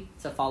scared maybe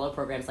to follow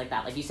programs like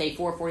that. Like you say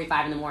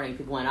 4:45 in the morning,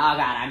 people went, oh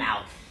God, I'm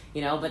out.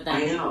 But then...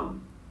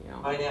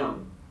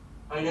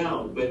 I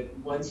know. But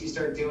once you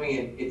start doing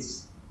it,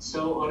 it's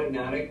so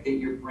automatic that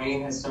your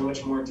brain has so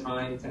much more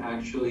time to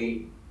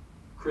actually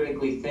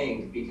critically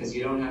think, because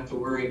you don't have to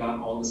worry about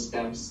all the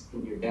steps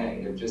in your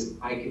day.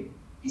 I could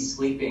be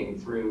sleeping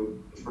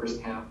through the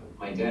first half of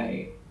my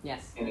day.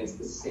 Yes. And it's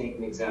the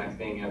same exact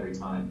thing every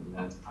time. And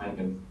that's kind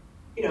of,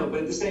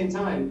 but at the same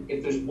time,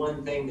 if there's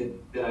one thing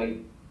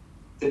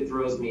that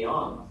throws me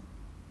off,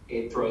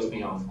 it throws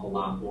me off a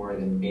lot more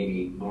than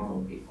maybe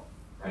normal people,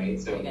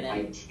 right? So if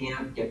I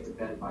can't get to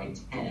bed by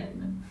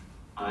 10,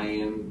 I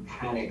am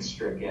panic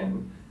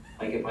stricken.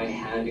 Like if I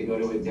had to go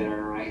to a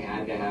dinner or I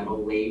had to have a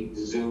late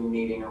Zoom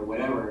meeting or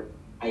whatever,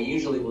 I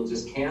usually will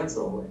just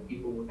cancel, and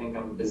people will think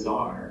I'm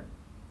bizarre.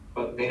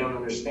 But they don't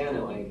understand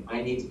that, like,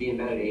 I need to be in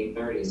bed at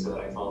 8:30 so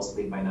that I fall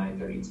asleep by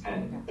 9:30,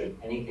 10. If there's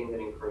anything that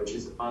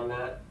encroaches upon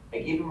that,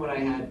 like even when I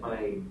had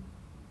my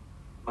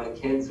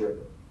kids they're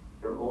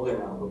older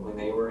now, but when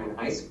they were in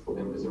high school,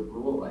 there was a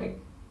rule like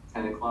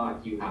 10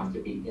 o'clock, you have to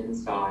be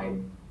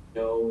inside,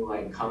 no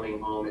like coming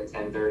home at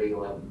 10:30,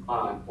 11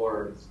 o'clock,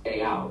 or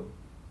stay out.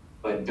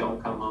 But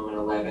don't come home at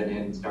 11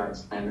 and start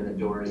slamming the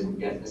doors and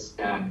getting a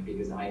snack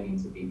because I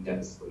need to be dead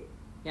asleep.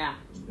 Yeah.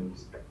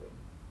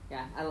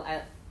 Yeah,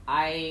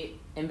 I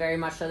am very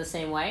much so the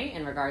same way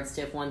in regards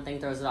to if one thing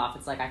throws it off,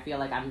 it's like I feel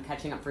like I'm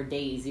catching up for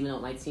days, even though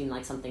it might seem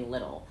like something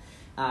little.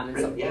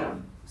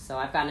 So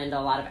I've gotten into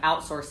a lot of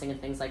outsourcing and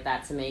things like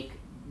that to make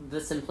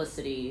the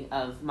simplicity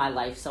of my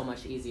life so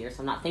much easier. So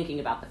I'm not thinking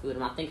about the food.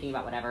 I'm not thinking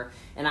about whatever.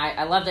 And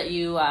I love that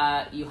you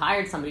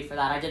hired somebody for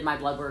that. I did my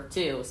blood work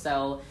too.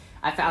 So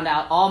I found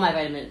out all my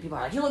vitamin. People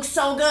are like, you look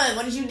so good.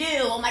 What did you do?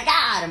 Oh my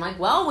God. I'm like,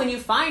 well, when you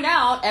find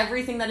out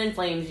everything that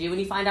inflames you, when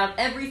you find out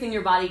everything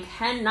your body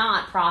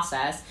cannot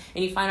process,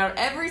 and you find out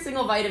every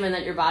single vitamin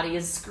that your body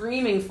is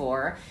screaming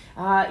for,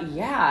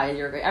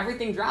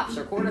 everything drops.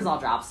 Your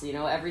cortisol drops. You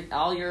know,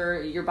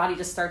 your body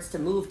just starts to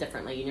move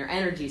differently, and your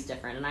energy's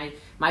different. And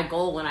my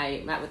goal when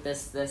I met with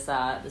this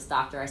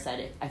doctor, I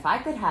said, if I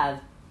could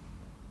have,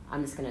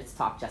 I'm just going to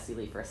talk Jessie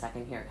Lee for a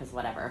second here because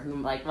whatever.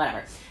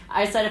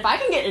 I said, if I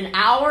can get an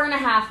hour and a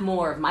half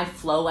more of my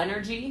flow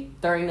energy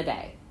during the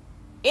day,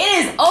 it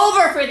is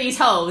over for these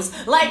hoes.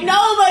 Like,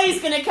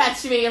 nobody's going to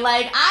catch me.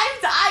 Like,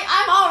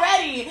 I'm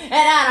already an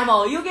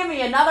animal. You give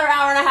me another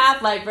hour and a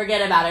half, like,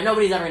 forget about it.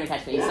 Nobody's ever going to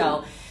catch me.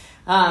 Yeah.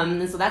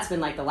 And so that's been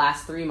like the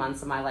last 3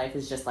 months of my life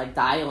is just like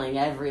dialing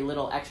every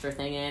little extra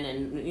thing in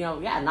and,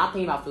 not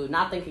thinking about food,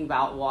 not thinking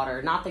about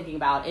water, not thinking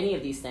about any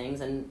of these things.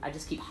 And I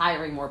just keep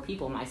hiring more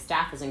people. My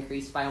staff has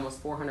increased by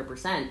almost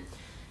 400%.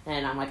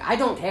 And I'm like, I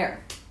don't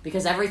care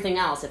because everything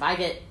else, if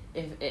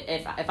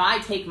I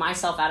take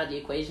myself out of the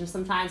equation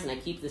sometimes and I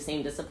keep the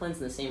same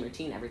disciplines and the same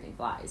routine, everything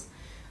flies.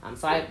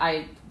 So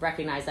I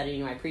recognize that in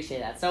you. I appreciate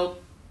that. So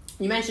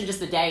you mentioned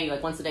just the day,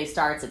 like once the day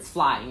starts, it's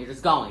flying. You're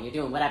just going, you're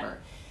doing whatever.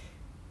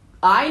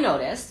 I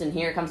noticed, and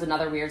here comes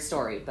another weird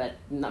story, but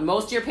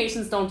most of your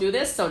patients don't do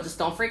this, so just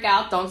don't freak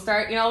out. Don't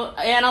start,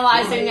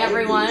 analyzing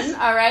everyone,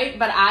 all right?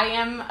 But I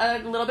am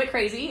a little bit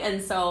crazy,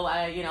 and so,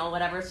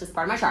 whatever, it's just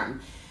part of my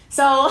charm.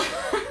 So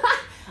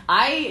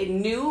I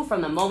knew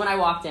from the moment I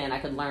walked in I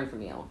could learn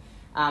from you.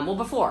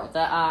 Before,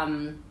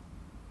 the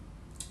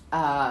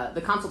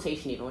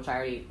consultation even, which I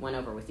already went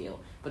over with you.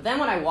 But then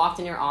when I walked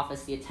in your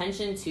office, the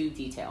attention to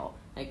detail,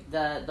 like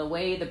the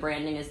way the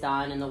branding is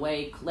done and the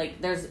way, like,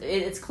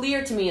 it's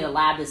clear to me the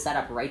lab is set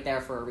up right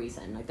there for a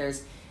reason. Like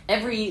there's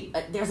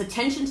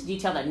attention to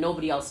detail that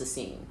nobody else is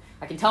seeing.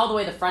 I can tell the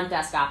way the front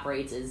desk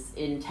operates is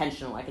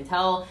intentional. I can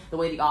tell the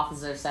way the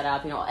offices are set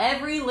up,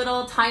 every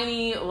little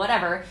tiny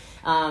whatever.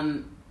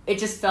 It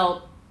just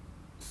felt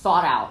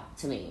thought out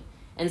to me.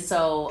 And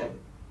so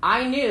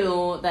I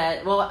knew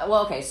that,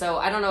 okay, so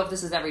I don't know if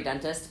this is every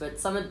dentist, but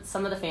some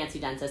of the fancy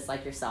dentists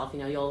like yourself,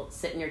 you'll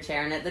sit in your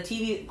chair and the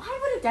TV, why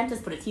would a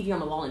dentist put a TV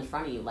on the wall in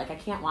front of you? Like, I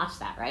can't watch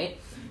that, right?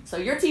 So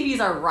your TVs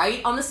are right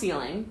on the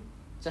ceiling,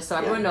 just so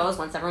everyone knows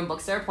once everyone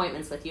books their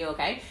appointments with you,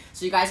 okay?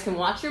 So you guys can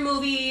watch your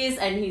movies,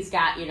 and he's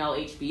got,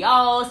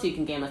 HBO, so you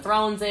can Game of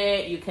Thrones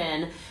it, you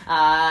can,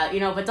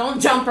 but don't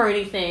jump or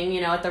anything,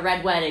 at the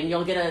Red Wedding,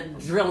 you'll get a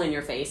drill in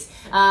your face.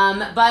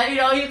 But,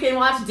 you can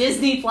watch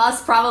Disney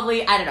Plus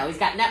probably, I don't know, he's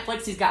got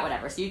Netflix, he's got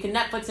whatever, so you can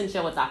Netflix and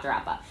chill with Dr.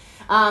 Appa.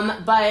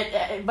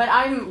 But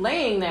I'm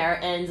laying there,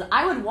 and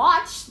I would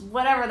watch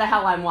whatever the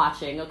hell I'm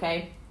watching,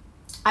 okay?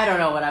 I don't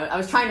know what I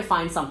was trying to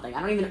find something. I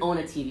don't even own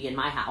a TV in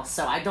my house,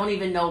 so I don't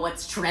even know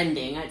what's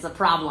trending. It's a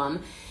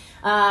problem.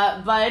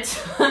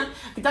 But I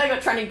can tell you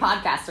what trending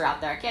podcasts are out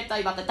there. I can't tell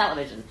you about the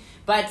television.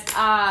 But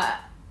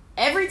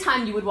every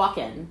time you would walk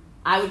in,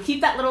 I would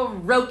keep that little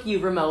Roku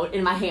remote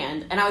in my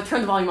hand, and I would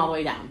turn the volume all the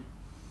way down.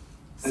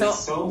 That's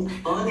so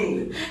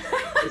funny.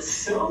 It's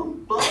so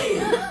funny.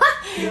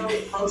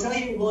 I'll tell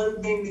you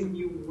one thing that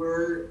you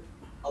were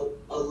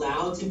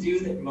allowed to do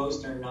that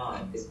most are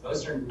not, is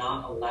most are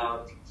not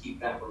allowed to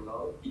keep that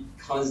remote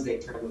because they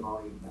turn the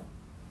volume down.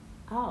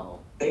 Oh.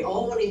 They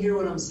all want to hear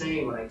what I'm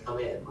saying when I come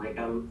in.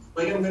 I'm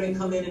going to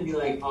come in and be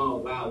like, oh,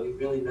 wow, we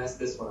really messed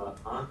this one up,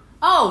 huh?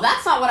 Oh,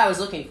 that's not what I was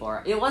looking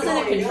for. It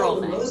wasn't a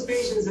control thing. Most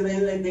patients,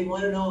 they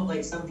want to know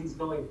if something's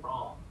going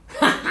wrong.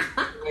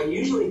 I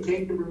usually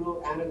take the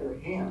remote out of their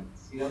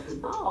hands, because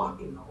we're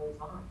talking the whole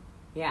time.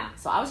 Yeah,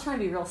 so I was trying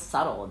to be real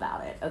subtle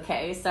about it,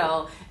 okay?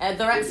 So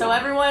so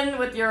everyone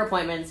with your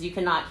appointments, you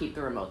cannot keep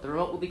the remote. The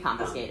remote will be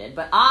confiscated,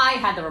 but I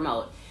had the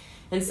remote.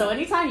 And so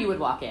anytime you would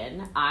walk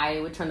in, I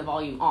would turn the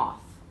volume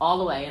off all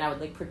the way, and I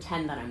would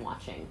pretend that I'm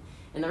watching.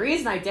 And the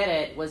reason I did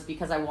it was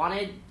because I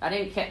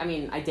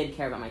did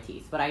care about my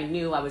teeth, but I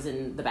knew I was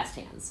in the best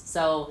hands.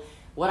 So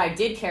what I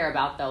did care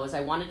about, though, is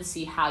I wanted to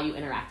see how you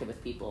interacted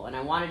with people, and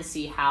I wanted to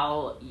see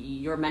how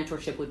your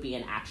mentorship would be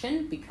in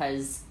action,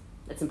 because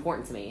it's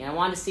important to me. And I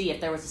wanted to see if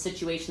there was a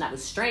situation that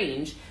was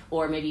strange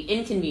or maybe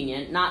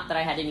inconvenient, not that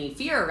I had any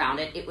fear around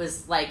it. It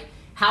was like,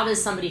 how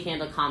does somebody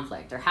handle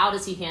conflict, or how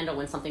does he handle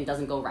when something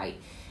doesn't go right?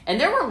 And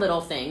there were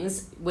little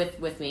things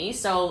with me.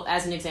 So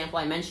as an example,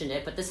 I mentioned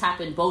it, but this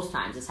happened both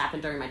times. This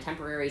happened during my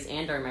temporaries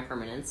and during my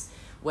permanents,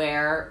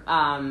 where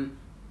I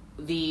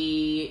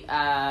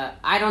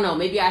don't know,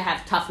 maybe I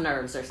have tough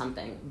nerves or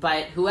something,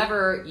 but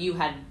whoever you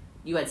had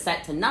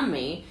set to numb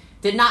me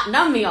did not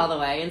numb me all the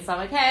way. And so I'm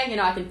like, hey,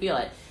 I can feel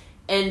it.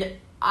 And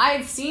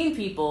I've seen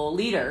people,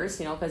 leaders,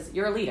 because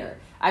you're a leader,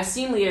 I've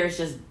seen leaders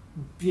just,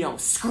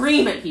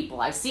 scream at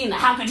people. I've seen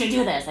how could you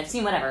do this? I've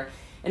seen whatever.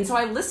 And so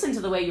I listened to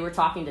the way you were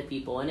talking to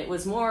people, and it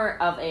was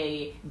more of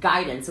a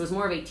guidance. It was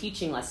more of a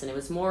teaching lesson. It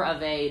was more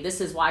of a,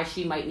 this is why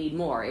she might need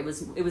more. It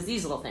was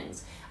these little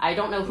things. I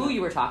don't know who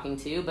you were talking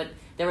to, but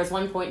there was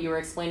one point you were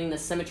explaining the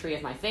symmetry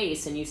of my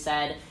face, and you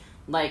said,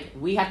 like,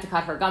 we have to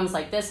cut her gums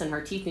like this, and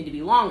her teeth need to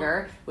be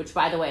longer, which,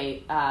 by the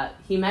way,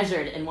 he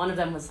measured, and one of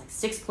them was like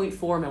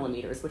 6.4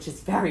 millimeters, which is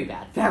very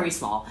bad, very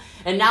small.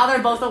 And now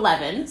they're both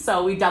 11,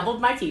 so we doubled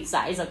my teeth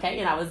size, okay?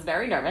 And I was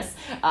very nervous.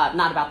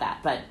 Not about that,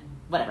 but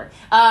whatever.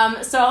 I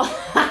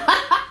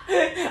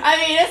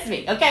mean, it's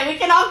me, okay? We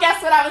can all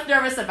guess what I was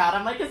nervous about.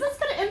 I'm like, is this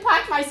going to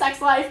impact my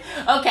sex life?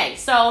 Okay,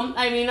 so,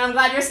 I mean, I'm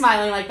glad you're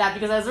smiling like that,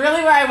 because that's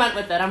really where I went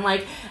with it. I'm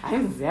like,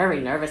 I'm very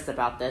nervous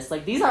about this.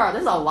 Like, there's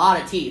a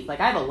lot of teeth. Like,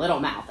 I have a little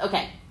mouth.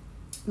 Okay,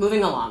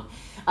 moving along.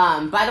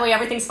 By the way,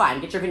 everything's fine.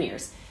 Get your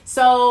veneers.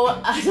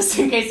 So, just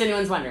in case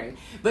anyone's wondering.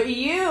 But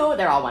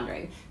they're all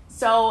wondering.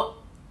 So,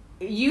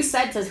 you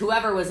said to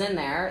whoever was in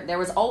there,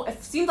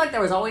 it seemed like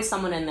there was always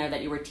someone in there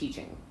that you were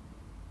teaching.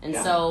 And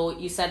so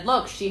you said,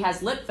 look, she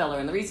has lip filler,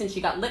 and the reason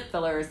she got lip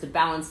filler is to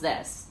balance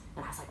this.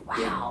 And I was like,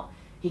 wow,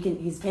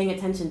 he's paying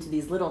attention to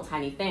these little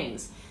tiny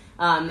things.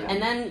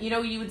 And then,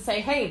 you would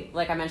say, hey,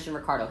 like I mentioned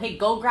Ricardo, hey,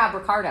 go grab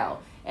Ricardo.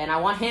 And I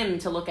want him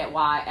to look at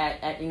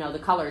the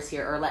colors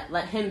here, or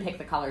let him pick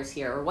the colors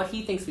here, or what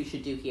he thinks we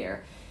should do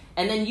here.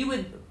 And then you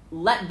would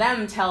let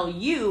them tell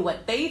you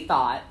what they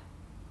thought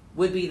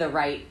would be the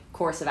right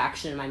course of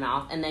action in my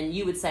mouth. And then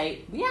you would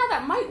say, yeah,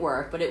 that might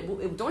work, but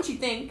don't you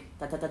think,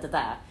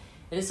 da-da-da-da-da.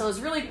 And so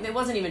it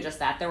wasn't even just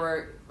that.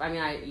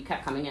 You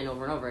kept coming in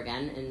over and over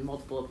again in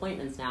multiple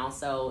appointments now,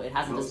 so it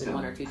hasn't just been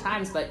one or two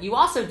times. But you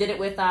also did it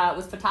with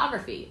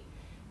photography,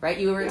 right?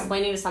 You were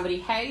explaining to somebody,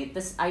 hey,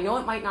 I know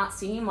it might not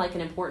seem like an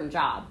important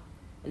job.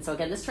 And so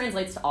again, this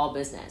translates to all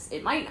business.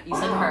 It might, you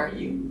said to her.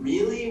 You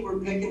really were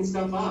picking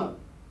stuff up.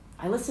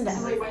 I listened to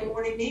everything. This is like my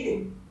morning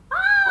meeting.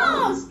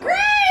 Oh,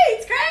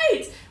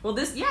 great. Well,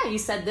 you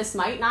said this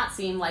might not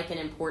seem like an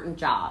important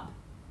job,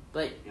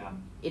 but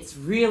it's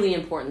really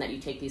important that you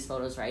take these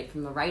photos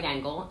from the right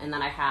angle, and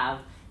then I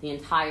have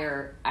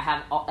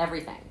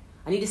everything.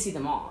 I need to see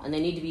them all, and they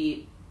need to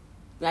be,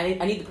 I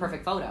need the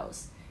perfect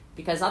photos,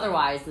 because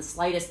otherwise the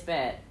slightest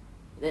bit,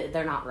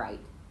 they're not right.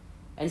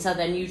 And so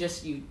then you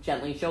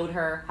gently showed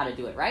her how to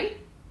do it right,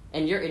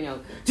 and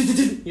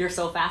you're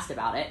so fast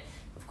about it,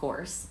 of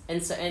course.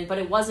 But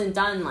it wasn't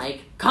done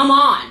like, come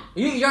on,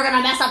 you're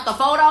gonna mess up the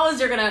photos,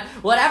 you're gonna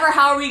whatever.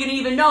 How are we gonna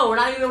even know? We're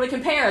not even able to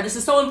compare. This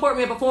is so important.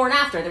 We have before and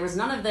after. There was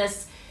none of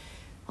this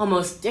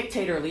almost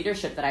dictator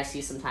leadership that I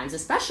see sometimes,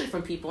 especially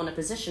from people in a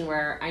position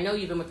where I know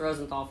you've been with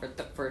Rosenthal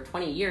for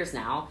 20 years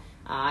now.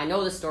 I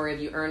know the story of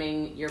you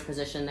earning your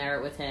position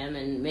there with him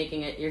and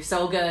making it, you're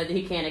so good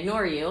he can't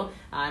ignore you.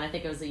 And I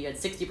think it was that you had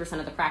 60%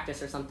 of the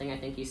practice or something, I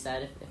think you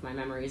said, if my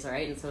memory is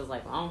right. And so it was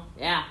like, well,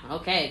 yeah,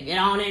 okay, get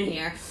on in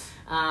here.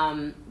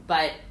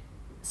 But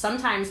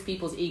sometimes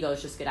people's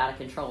egos just get out of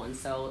control. And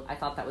so I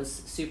thought that was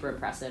super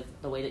impressive,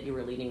 the way that you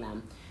were leading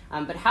them.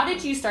 But how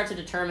did you start to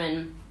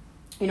determine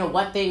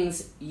what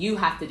things you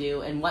have to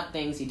do and what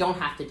things you don't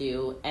have to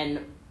do?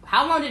 And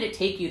how long did it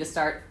take you to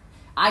start,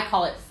 I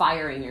call it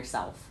firing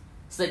yourself,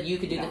 so that you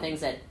could do the things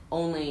that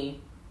only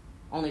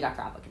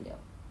Dr. Appa can do?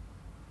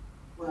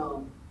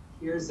 Well,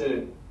 here's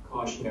a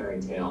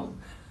cautionary tale.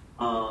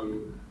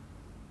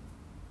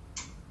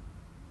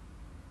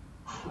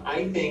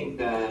 I think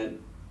that,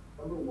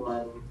 number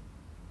one,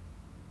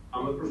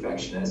 I'm a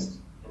perfectionist,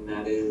 and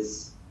that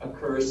is a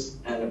curse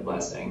and a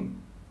blessing.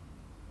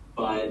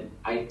 But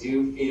I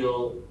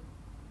feel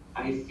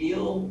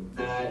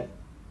that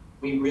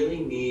we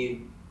really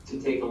need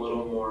to take a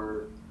little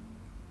more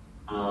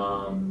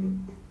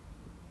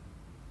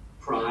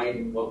pride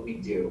in what we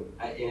do.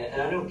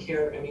 And I don't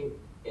care, and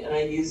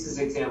I use this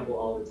example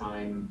all the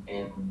time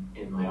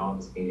in my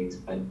office meetings,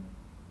 but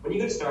when you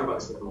go to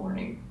Starbucks in the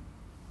morning,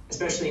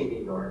 especially in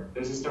New York,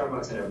 there's a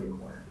Starbucks at every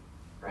corner,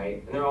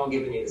 right? And they're all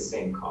giving you the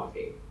same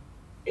coffee.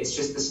 It's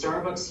just the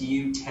Starbucks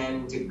you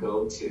tend to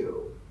go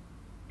to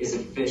is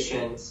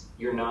efficient,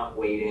 you're not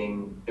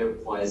waiting, they're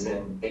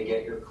pleasant, they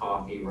get your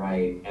coffee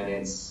right, and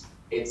it's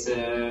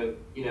a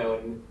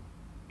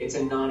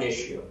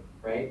non-issue,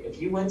 right?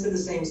 If you went to the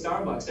same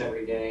Starbucks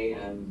every day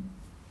and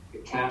the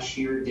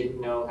cashier didn't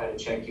know how to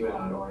check you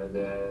out, or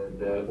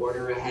the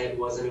order ahead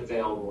wasn't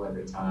available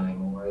every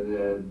time, or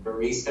the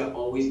barista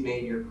always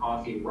made your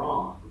coffee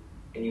wrong,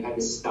 and you had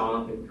to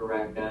stop and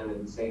correct them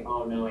and say,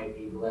 oh no, I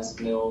need less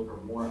milk or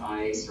more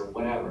ice or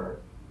whatever,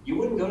 you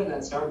wouldn't go to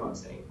that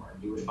Starbucks anymore.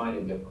 You would find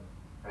it different,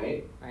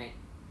 right? Right.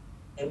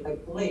 And my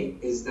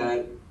point is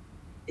that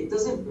it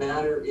doesn't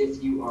matter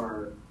if you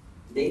are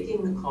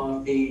making the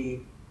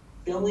coffee,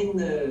 filling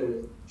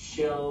the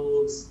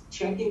shelves,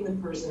 checking the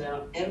person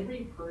out.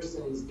 Every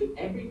person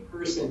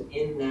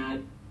in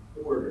that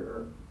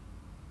order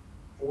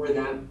for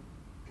that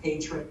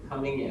patron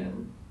coming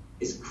in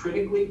is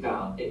critically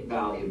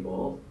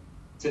valuable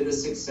to the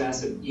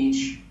success of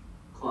each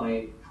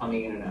client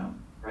coming in and out,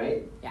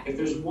 right? Yeah. If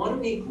there's one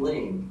weak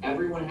link,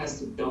 everyone has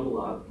to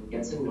double up and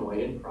gets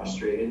annoyed and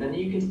frustrated, and then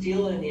you can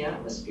feel it in the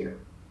atmosphere.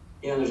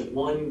 There's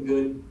one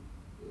good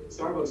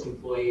Starbucks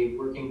employee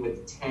working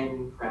with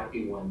 10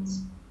 crappy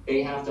ones.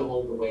 They have to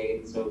hold the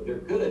weight, so they're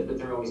good, but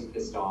they're always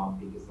pissed off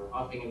because they're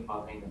huffing and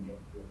puffing and they have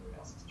to do everyone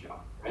else's job,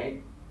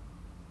 right?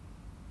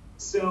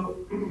 So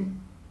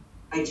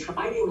I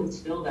try to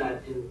instill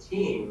that in the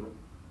team,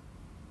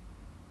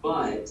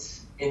 but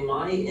in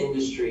my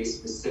industry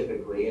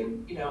specifically,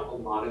 and you know, a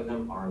lot of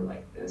them are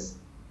like this,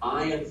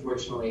 I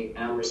unfortunately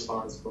am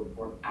responsible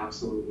for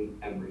absolutely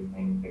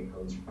everything that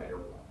goes right or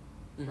wrong,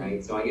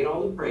 right? So I get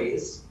all the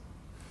praise,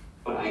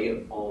 but I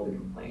get all the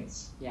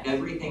complaints. Yeah.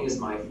 Everything is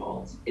my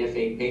fault. If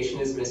a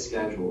patient is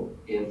misscheduled,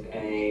 if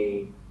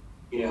a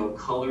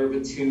color of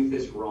a tooth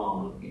is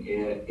wrong,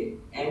 if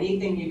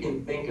anything you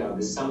can think of,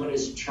 if someone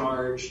is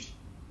charged,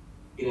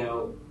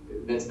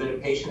 that's been a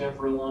patient there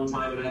for a long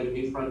time, and I have a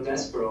new front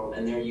desk girl,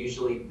 and they're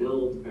usually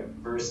billed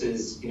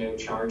versus,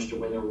 charged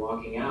when they're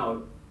walking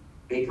out,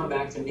 they come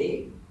back to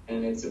me,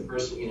 and it's a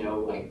person,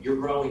 like, you're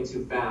growing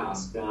too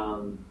fast.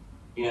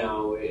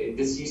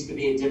 This used to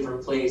be a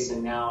different place,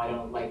 and now I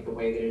don't like the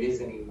way that it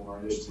is anymore.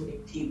 There's too many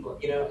people.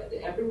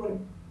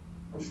 Everyone,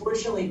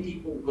 unfortunately,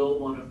 people will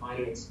want to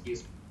find an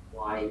excuse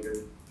why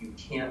you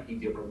can't be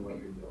different than what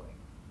you're doing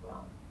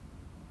well,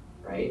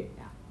 right?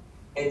 Yeah.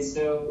 And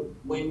so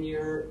when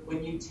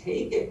you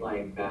take it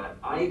like that,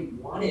 I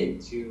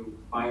wanted to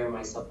fire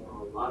myself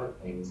on a lot of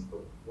things, but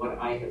what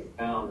I have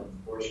found,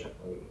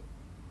 unfortunately,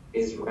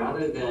 is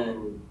rather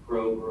than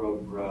grow,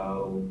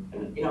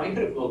 and I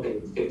could have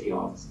opened 50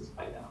 offices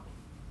by now.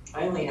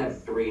 I only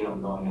have 3 and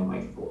I'm going on my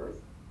 4th.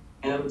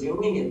 And I'm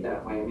doing it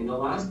that way. I mean, the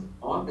last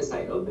office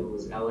I opened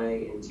was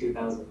LA in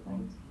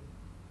 2019.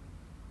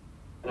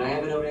 And I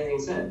haven't owned anything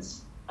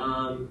since.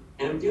 And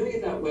I'm doing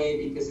it that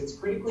way because it's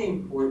critically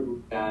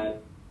important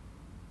that,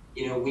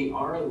 we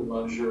are a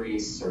luxury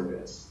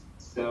service.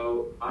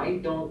 So I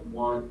don't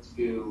want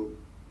to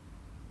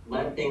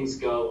let things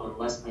go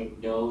unless I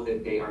know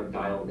that they are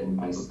dialed in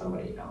by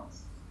somebody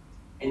else.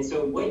 And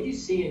so what you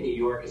see in New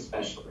York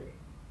especially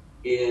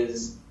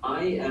is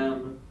I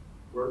am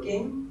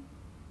working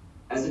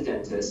as a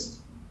dentist,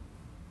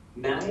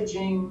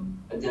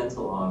 managing a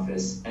dental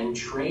office, and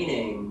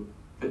training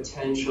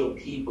potential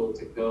people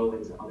to go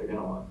into other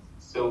dental offices.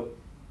 So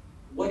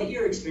what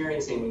you're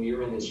experiencing when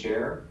you're in the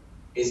chair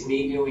is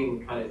me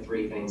doing kind of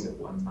 3 things at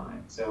one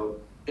time. So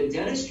the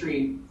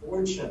dentistry,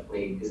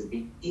 fortunately, is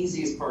the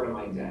easiest part of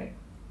my day.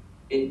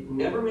 It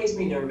never makes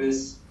me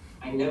nervous.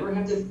 I never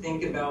have to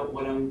think about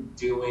what I'm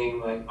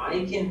doing. Like,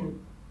 I can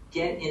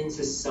get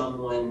into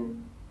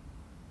someone,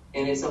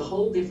 and it's a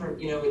whole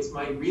different, it's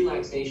my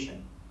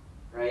relaxation,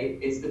 right?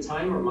 It's the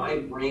time where my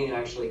brain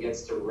actually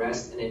gets to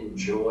rest and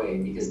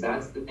enjoy, because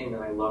that's the thing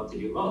that I love to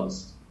do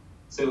most.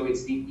 So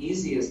it's the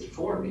easiest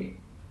for me.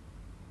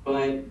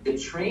 But the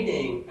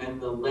training and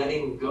the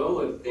letting go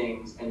of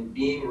things and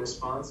being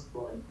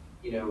responsible and,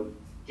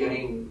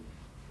 getting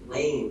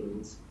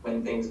blamed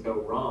when things go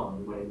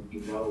wrong, when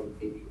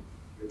maybe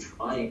you're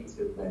trying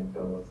to let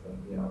go of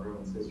things.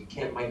 Everyone says you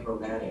can't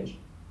micromanage.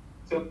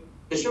 So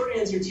the short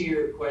answer to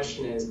your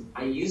question is,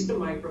 I used to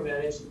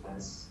micromanage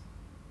less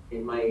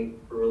in my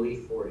early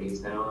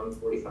 40s. Now I'm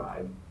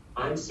 45.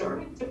 I'm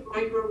starting to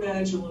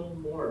micromanage a little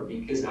more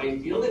because I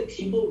feel that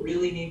people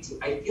really need to.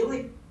 I feel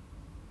like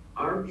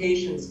our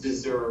patients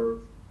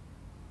deserve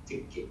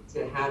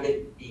to have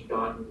it be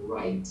gotten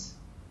right.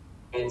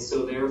 And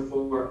so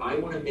therefore, I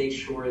want to make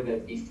sure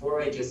that before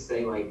I just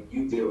say, like,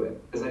 you do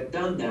it, because I've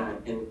done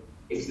that, and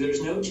if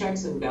there's no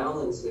checks and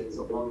balances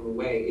along the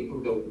way, it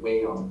can go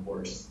way off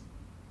course.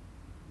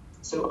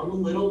 So I'm a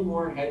little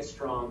more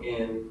headstrong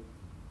in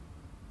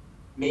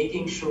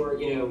making sure,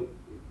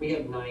 we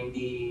have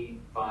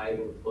 95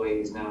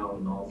 employees now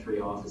in all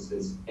 3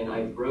 offices, and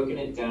I've broken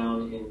it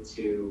down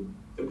into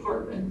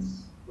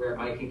departments where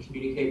I can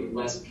communicate with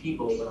less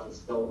people, but I'm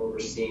still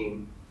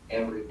overseeing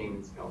everything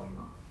that's going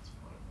on at this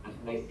point.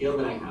 And I feel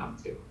that I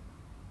have to,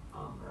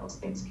 or else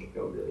things can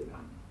go really bad.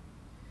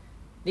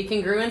 The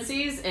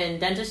congruencies in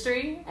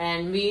dentistry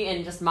and me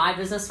in just my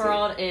business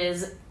world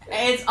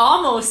it's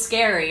almost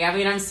scary. I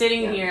mean, I'm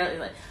sitting here,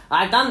 like,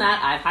 I've done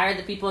that. I've hired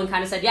the people and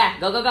kind of said, yeah,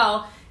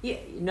 go.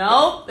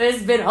 No,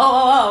 it's been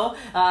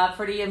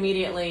pretty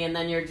immediately, and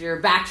then you're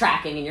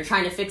backtracking and you're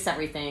trying to fix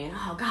everything. And,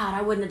 oh God,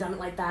 I wouldn't have done it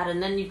like that.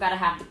 And then you've got to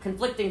have the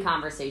conflicting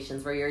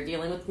conversations where you're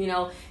dealing with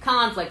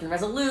conflict and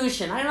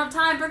resolution. I don't have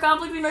time for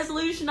conflict and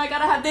resolution. I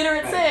gotta have dinner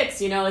at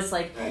 6. It's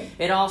like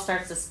it all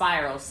starts to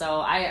spiral. So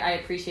I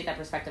appreciate that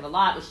perspective a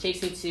lot, which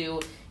takes me to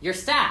your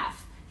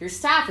staff. Your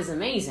staff is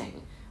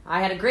amazing. I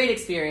had a great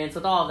experience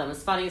with all of them.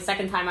 It's funny, the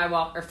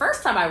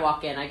first time I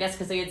walk in, I guess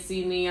because they had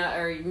seen me,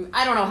 or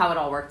I don't know how it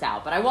all worked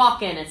out, but I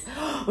walk in, it's,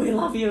 we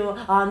love you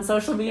on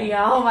social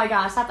media, oh my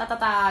gosh,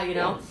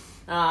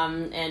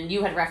 and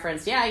you had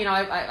referenced,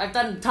 I've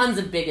done tons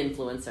of big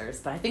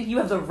influencers, but I think you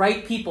have the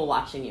right people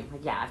watching you.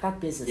 Like, I've got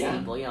business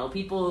people,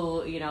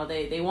 people who,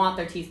 they want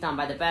their teeth done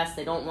by the best,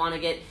 they don't want to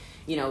get,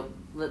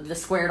 the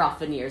squared off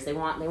veneers. They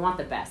want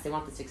the best. They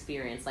want this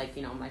experience. Like,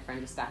 my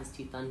friend just got his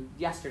teeth done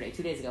yesterday,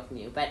 2 days ago from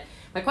you. But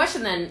my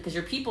question then, because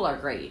your people are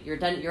great,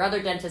 your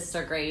other dentists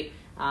are great.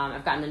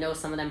 I've gotten to know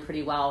some of them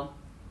pretty well.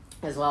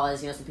 as well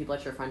as, some people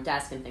at your front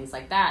desk and things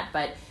like that.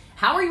 But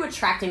how are you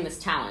attracting this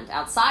talent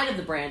outside of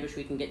the brand, which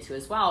we can get to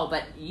as well?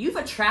 But you've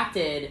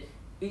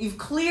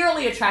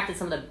clearly attracted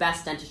some of the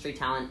best dentistry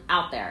talent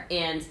out there.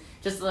 And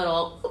just a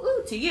little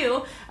to you,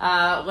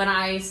 when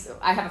I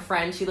have a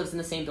friend, she lives in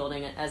the same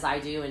building as I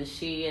do, and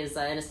she is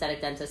an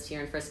aesthetic dentist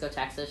here in Frisco,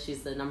 Texas.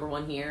 She's the number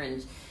one here,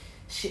 and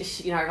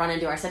she I run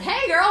into her. I said,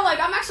 "Hey, girl,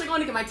 I'm actually going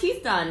to get my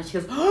teeth done." And she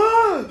goes,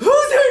 "Oh,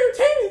 who's doing your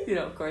teeth?"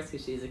 Of course,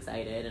 because she's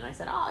excited. And I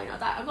said, "Oh,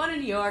 I'm going to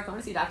New York. I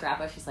want to see Dr.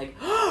 Appa." She's like,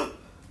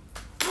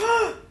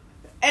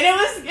 and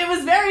it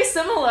was very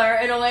similar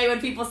in a way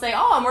when people say,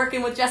 "Oh, I'm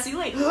working with Jessie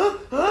Lee." I'm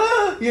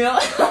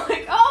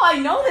like, "Oh, I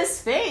know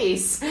this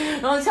face.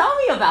 Well, tell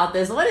me about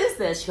this. What is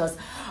this?" She goes,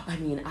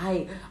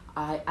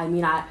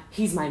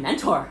 he's my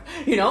mentor.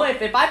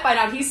 If I find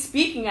out he's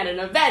speaking at an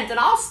event and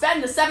I'll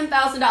spend the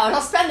 $7,000,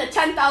 I'll spend the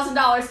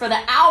 $10,000 for the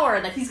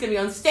hour that he's going to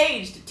be on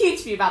stage to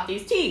teach me about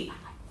these teeth.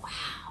 I'm like,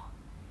 wow,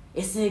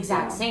 it's the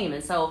exact same.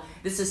 And so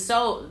this is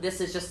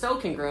just so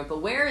congruent.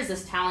 But where is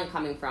this talent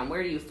coming from?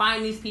 Where do you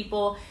find these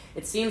people?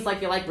 It seems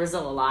like you like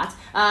Brazil a lot,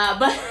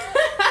 but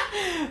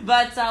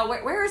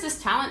where is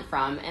this talent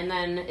from? And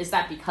then is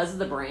that because of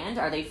the brand?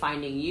 Are they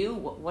finding you?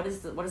 What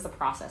is the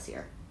process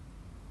here?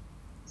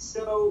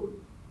 So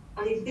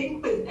I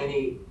think with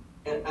any,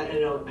 and I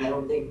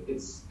don't think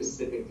it's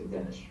specific to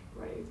dentistry,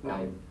 right?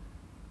 But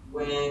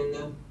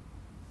when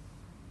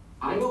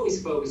I've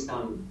always focused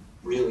on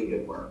really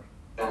good work,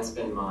 that's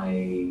been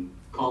my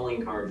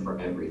calling card for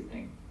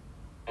everything.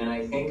 And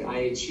I think I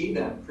achieved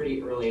that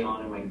pretty early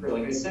on in my career.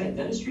 Like I said,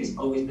 dentistry's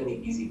always been the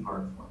easy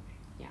part for me.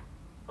 Yeah.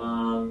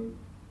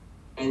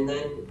 And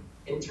then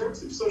in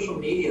terms of social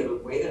media, the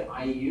way that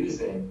I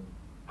use it,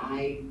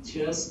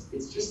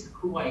 it's just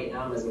who I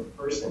am as a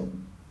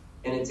person.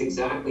 And it's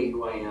exactly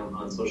who I am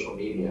on social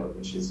media,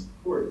 which is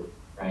important,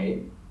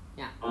 right?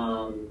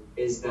 Yeah.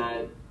 Is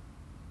that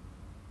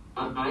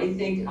I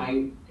think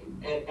and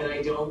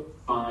I don't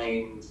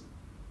find,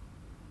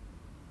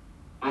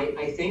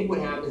 I think what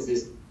happens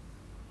is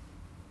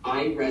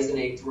I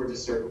resonate towards a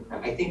certain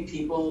crowd. I think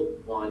people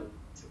want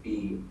to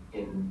be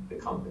in the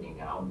company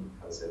now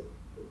because of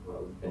the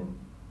growth and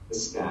the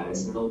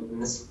status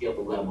and the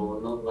skill level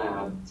and the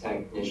lab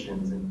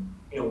technicians and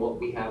what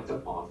we have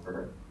to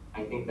offer.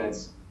 I think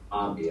that's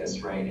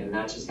obvious, right? And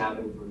that just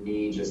happened for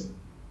me, just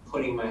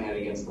putting my head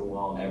against the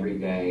wall every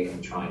day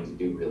and trying to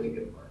do really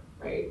good work,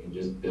 right? And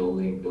just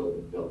building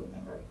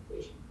that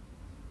reputation.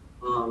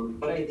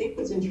 But I think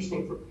what's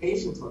interesting for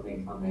patients when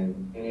they come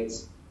in, and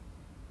it's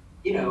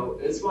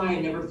why I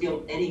never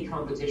feel any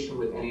competition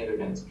with any other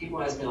dentist.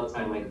 People ask me all the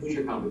time, like, who's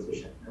your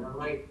competition? And I'm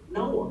like,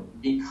 no one,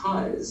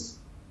 because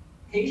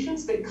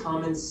patients that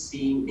come and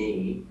see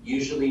me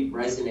usually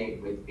resonate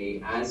with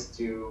me, as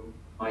do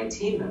my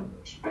team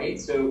members, right?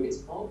 So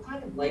it's all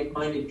kind of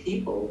like-minded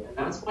people, and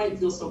that's why it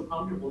feels so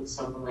comfortable to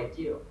someone like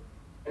you.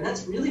 And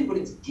that's really what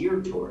it's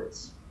geared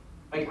towards.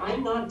 Like,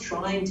 I'm not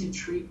trying to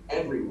treat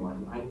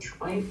everyone. I'm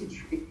trying to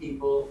treat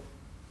people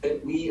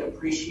that we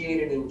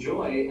appreciate and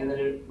enjoy, and that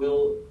it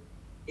will,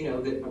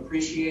 that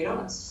appreciate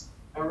us.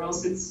 Or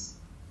else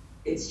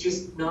it's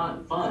just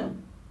not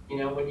fun.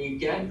 When you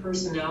get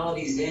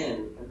personalities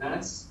in, and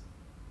that's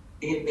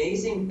the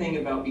amazing thing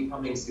about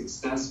becoming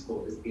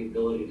successful, is the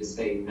ability to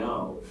say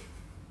no.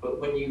 But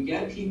when you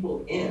get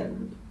people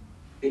in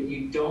that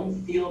you don't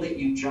feel that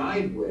you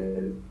jive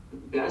with, the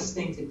best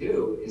thing to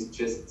do is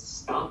just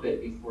stop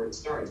it before it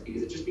starts,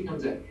 because it just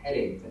becomes a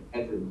headache to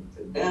everyone,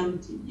 to them,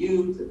 to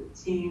you, to the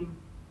team.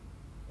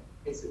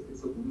 It's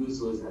a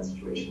lose-lose in that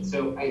situation.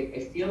 So I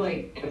feel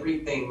like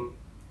everything,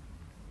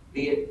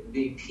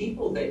 the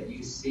people that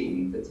you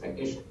see, the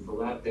technicians, the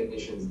lab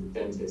technicians, the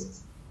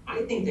dentists,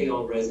 I think they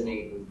all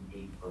resonate with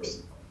me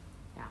personally,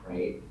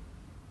 right?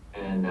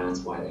 And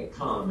that's why they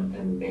come,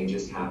 and they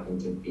just happen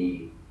to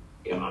be,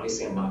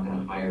 obviously I'm not going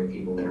to hire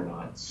people that are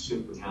not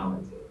super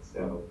talented.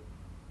 So,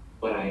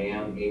 but I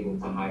am able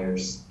to hire,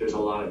 there's a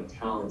lot of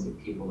talented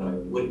people that I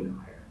wouldn't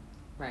hire.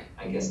 Right.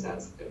 I guess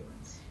that's the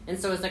difference. And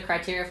so is the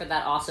criteria for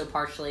that also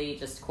partially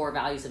just core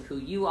values of who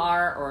you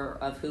are, or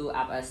of who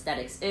Appa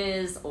Aesthetics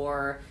is,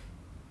 or?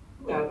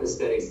 Who Appa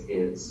Aesthetics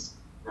is,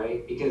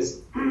 right?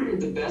 Because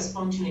the best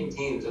functioning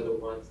teams are the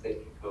ones that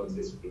can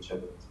coexist with each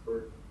other.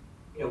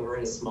 We're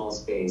in a small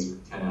space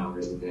for 10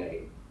 hours a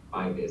day,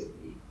 5 days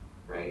a week,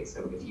 right?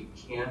 So if you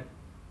can't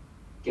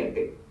get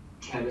the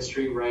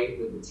chemistry right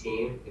with the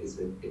team, it's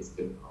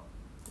difficult.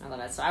 I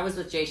love it. So I was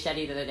with Jay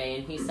Shetty the other day,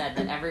 and he said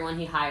that everyone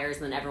he hires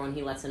and then everyone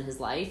he lets in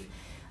his life,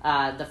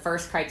 the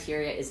first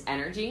criteria is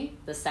energy,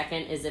 the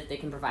second is if they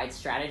can provide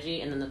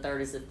strategy, and then the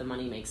third is if the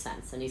money makes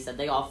sense. And he said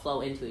they all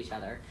flow into each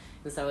other.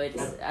 And so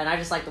and I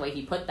just like the way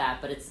he put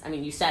that, but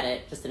you said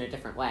it just in a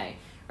different way,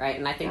 right?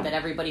 And I think that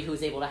everybody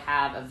who's able to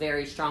have a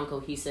very strong,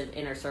 cohesive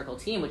inner circle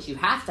team, which you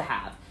have to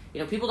have,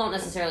 people don't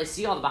necessarily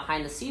see all the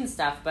behind the scenes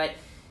stuff, but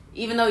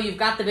even though you've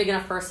got the big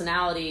enough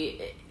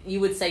personality, you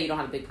would say you don't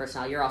have a big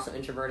personality. You're also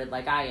introverted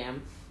like I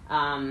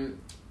am,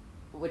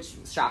 which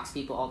shocks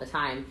people all the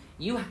time.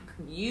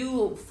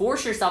 You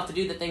force yourself to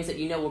do the things that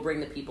will bring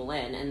the people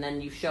in, and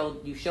then you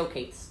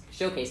showcase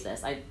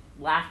this.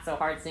 laughed so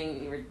hard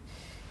seeing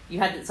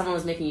someone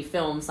was making you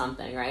film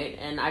something, right?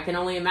 And I can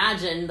only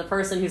imagine the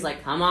person who's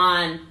like, come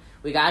on,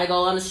 we got to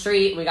go on the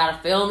street, we got to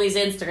film these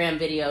Instagram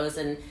videos,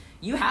 and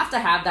you have to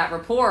have that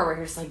rapport where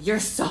you're just like, you're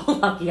so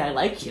lucky I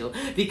like you,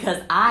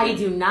 because I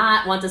do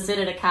not want to sit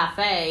at a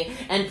cafe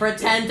and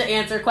pretend to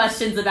answer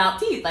questions about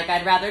teeth. Like,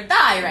 I'd rather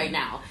die right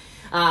now.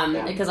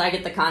 Because I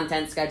get the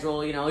content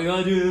schedule, you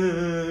gotta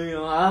do,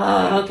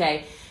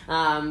 okay.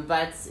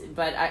 But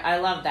I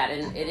love that,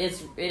 and it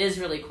is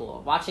really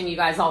cool watching you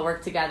guys all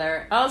work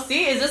together. Oh,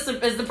 see, is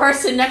the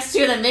person next to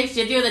you that makes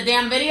you do the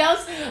damn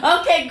videos?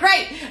 Okay,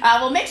 great.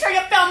 Well, make sure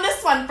you film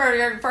this one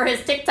for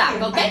his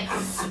TikTok, okay?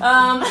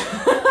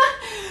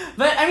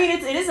 But I mean,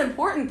 it is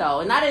important though,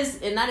 and that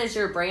is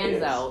your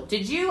brand though.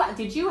 Did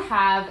you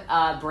have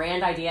a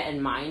brand idea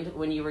in mind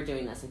when you were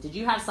doing this? Like, did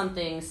you have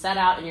something set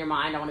out in your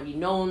mind? I want to be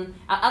known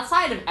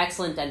outside of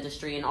excellent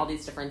dentistry and all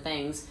these different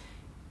things.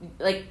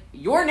 Like,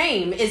 your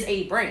name is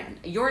a brand.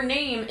 Your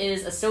name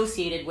is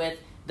associated with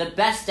the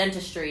best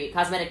dentistry,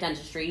 cosmetic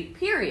dentistry,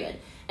 period.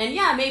 And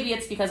yeah, maybe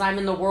it's because I'm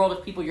in the world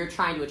of people you're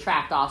trying to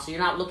attract off, so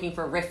you're not looking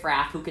for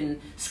riffraff who can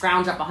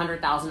scrounge up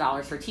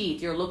 $100,000 for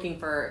teeth. You're looking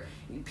for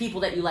people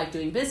that you like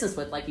doing business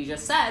with, like you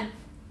just said,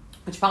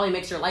 which probably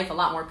makes your life a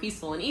lot more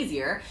peaceful and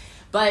easier.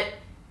 But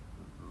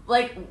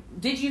like,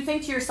 did you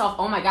think to yourself,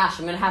 oh my gosh,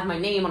 I'm going to have my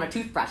name on a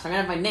toothbrush.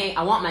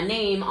 I want my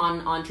name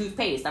on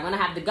toothpaste. I'm going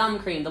to have the gum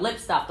cream, the lip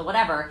stuff, the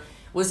whatever.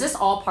 Was this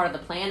all part of the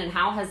plan? And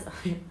how has,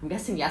 I'm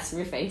guessing yes from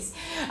your face.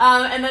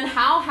 And then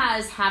how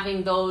has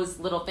having those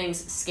little things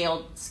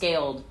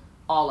scaled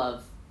all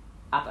of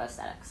APA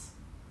Aesthetics?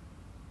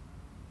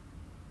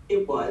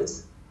 It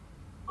was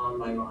on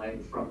my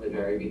mind from the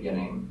very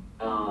beginning.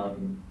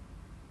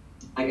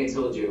 Like I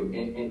told you,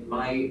 in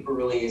my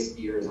earliest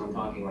years, I'm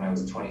talking when I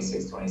was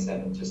 26,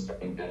 27, just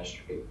starting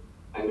dentistry,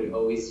 I would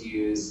always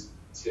use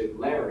to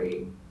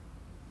Larry,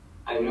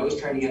 I would always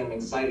try to get him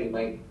excited,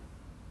 like,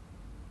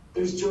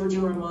 there's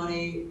Giorgio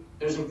Armani,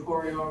 there's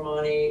Emporio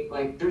Armani,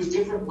 like, there's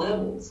different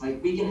levels.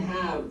 Like, we can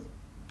have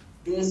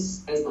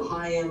this as the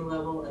high-end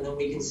level, and then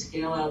we can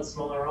scale out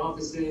smaller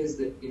offices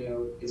that,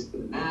 is for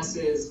the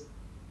masses.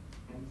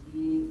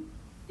 And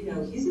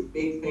he's a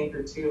big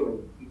thinker,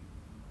 too. And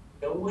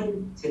no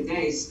one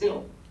today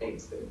still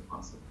thinks that it's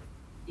possible.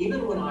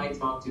 Even when I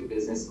talk to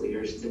business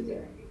leaders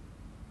today,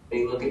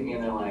 they look at me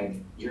and they're like,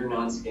 you're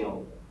not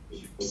scalable.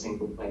 You're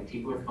single, like,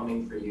 people are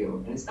coming for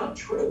you. And it's not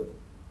true.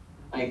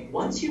 Like,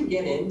 once you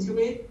get into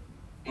it,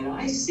 and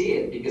I see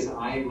it because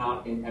I am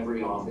not in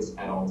every office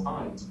at all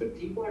times, but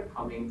people are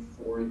coming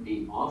for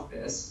the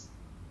office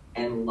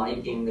and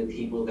liking the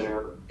people that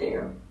are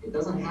there. It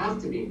doesn't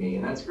have to be me,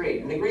 and that's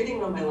great. And the great thing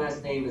about my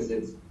last name is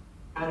it's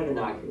kind of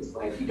innocuous.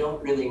 Like, you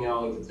don't really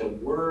know if it's a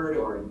word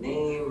or a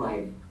name.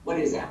 Like, what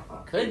is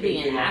APA? Could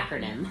be an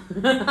acronym.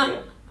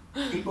 Yeah.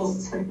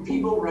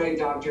 People write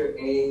Dr.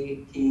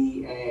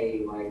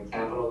 A.P.A., like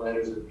capital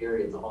letters with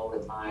periods all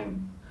the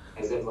time,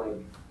 as if like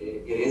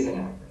it is an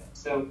acronym.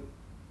 So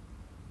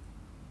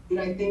did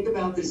I think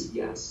about this?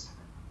 Yes.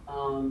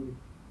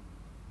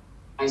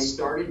 I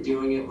started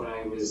doing it when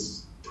I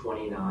was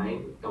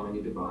 29, going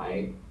to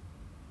Dubai.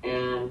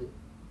 And,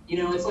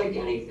 it's like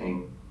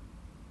anything.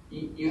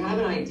 You have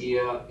an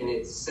idea and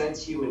it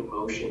sets you in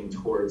motion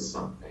towards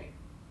something.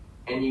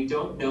 And you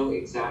don't know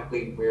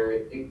exactly where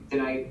did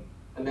I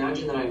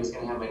imagine that I was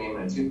going to have my name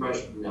on a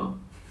toothbrush? No.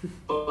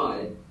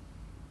 But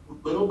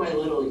little by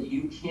little,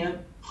 you can't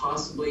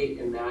possibly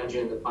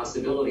imagine the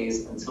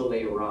possibilities until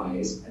they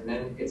arise. And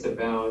then it's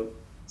about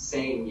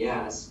saying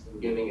yes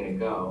and giving it a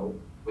go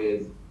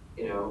with,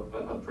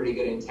 a pretty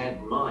good intent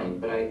in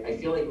mind. But I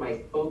feel like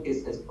my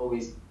focus has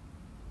always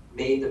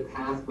made the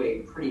pathway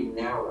pretty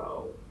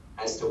narrow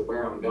as to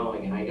where I'm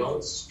going. And I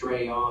don't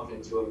stray off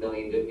into a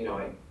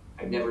million,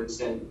 I've never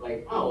said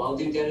like, oh, I'll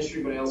do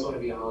dentistry, but I also want to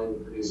be a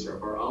Hollywood producer.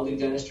 Or I'll do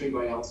dentistry,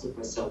 but I also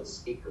want to sell to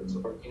speakers.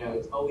 Or,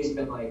 it's always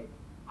been like,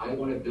 I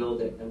want to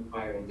build an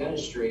empire in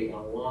dentistry, and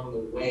along the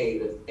way,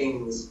 the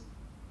things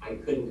I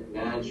couldn't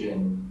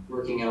imagine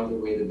working out the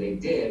way that they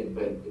did,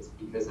 but it's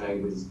because I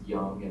was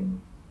young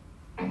and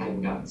I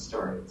hadn't gotten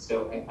started.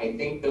 So I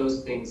think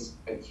those things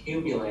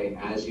accumulate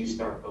as you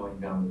start going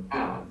down the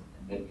path,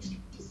 and then you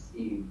start to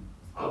see,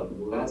 oh,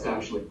 well, that's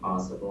actually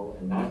possible,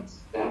 and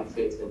that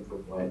fits into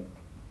what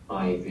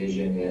my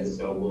vision is,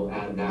 so we'll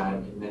add that,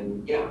 and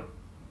then, yeah.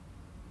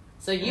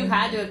 So you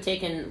had to have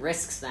taken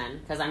risks then,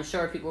 because I'm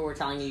sure people were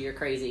telling you you're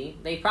crazy.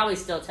 They probably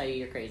still tell you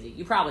you're crazy.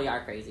 You probably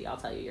are crazy. I'll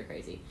tell you you're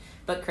crazy.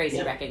 But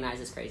crazy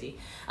recognizes crazy.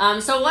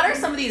 So what are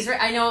some of these,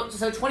 I know,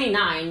 so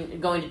 29,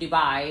 going to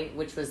Dubai,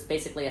 which was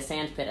basically a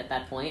sand pit at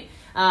that point.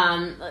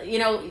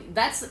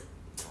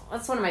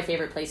 That's one of my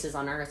favorite places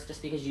on earth,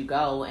 just because you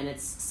go and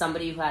it's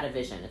somebody who had a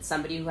vision. It's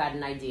somebody who had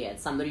an idea.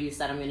 It's somebody who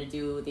said, I'm going to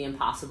do the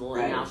impossible,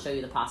 and I'll show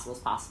you the possible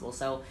is possible.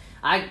 So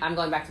I'm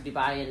going back to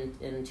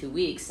Dubai in 2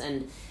 weeks,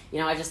 and,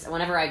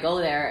 whenever I go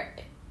there,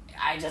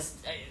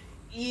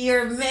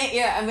 I mean,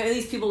 at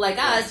least people like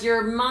us,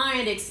 your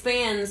mind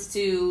expands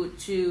to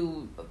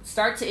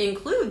start to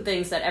include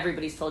things that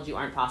everybody's told you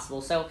aren't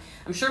possible. So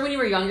I'm sure when you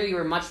were younger, you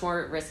were much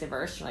more risk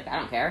averse. You're like, I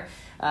don't care.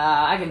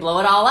 I can blow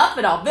it all up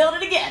and I'll build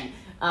it again.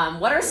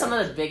 What are some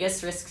of the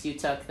biggest risks you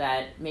took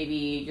that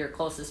maybe your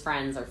closest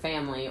friends or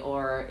family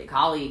or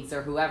colleagues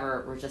or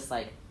whoever were just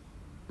like,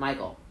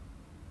 Michael,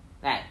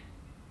 hey,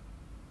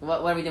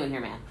 what are we doing here,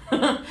 man?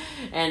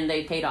 And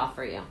they paid off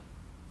for you?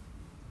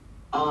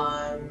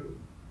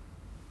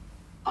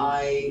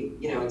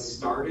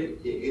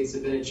 It's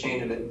been a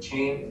chain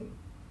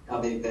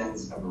of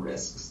events of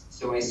risks.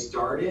 So I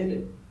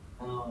started,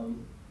 I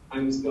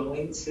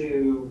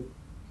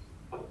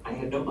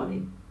had no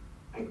money.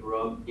 I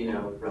grew up,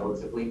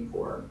 relatively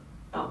poor,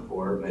 not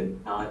poor,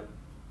 but not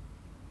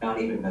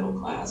even middle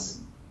class.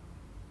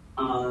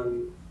 I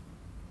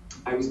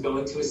was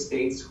going to a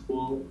state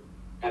school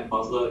at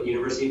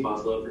University of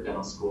Buffalo for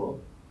dental school.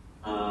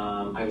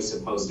 I was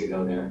supposed to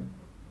go there.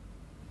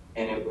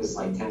 And it was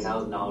like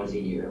 $10,000 a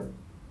year.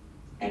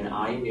 And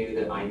I knew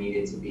that I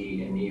needed to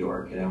be in New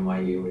York at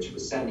NYU, which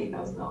was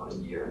 $70,000 a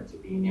year, to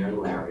be near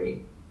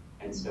Larry.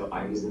 And so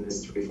I was in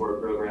this 3-4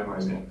 program where I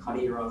was going to cut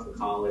a year off of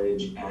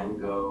college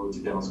and go to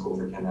dental school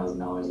for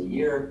 $10,000 a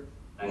year.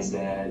 And I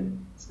said,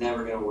 it's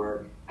never going to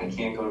work. I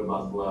can't go to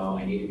Buffalo.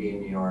 I need to be in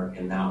New York.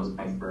 And that was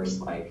my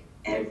first,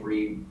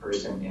 every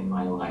person in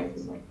my life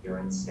was like, you're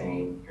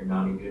insane. You're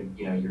not even,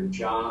 your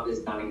job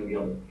is not even going to be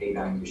able to pay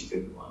back your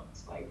student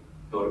loans.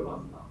 Go to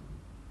Buffalo.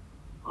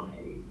 My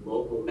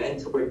local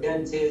mentor,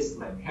 dentist,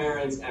 my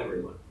parents,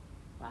 everyone.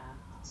 Wow.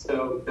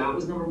 So that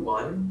was number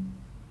one.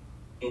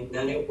 And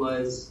then I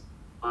was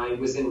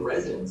in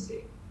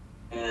residency.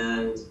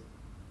 And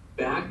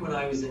back when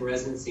I was in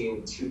residency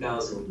in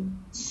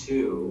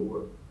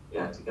 2002,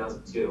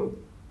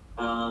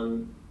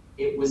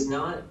 it was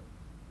not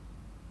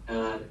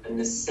a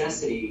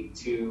necessity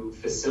to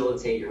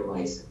facilitate your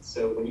license.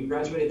 So when you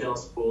graduated dental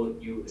school,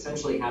 you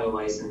essentially had a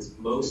license.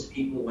 Most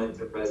people went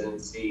to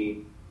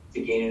residency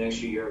to gain an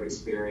extra year of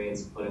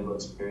experience, clinical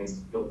experience,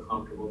 to feel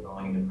comfortable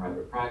going into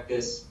private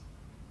practice.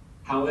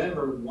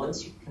 However,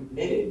 once you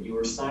committed, you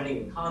were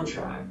signing a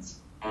contract,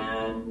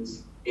 and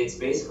it's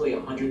basically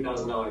a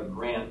 $100,000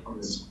 grant from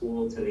the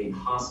school to the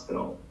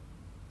hospital.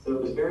 So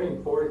it was very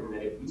important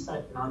that if you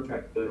signed a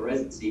contract to go to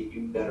residency,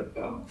 you better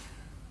go.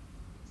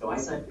 So I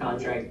signed a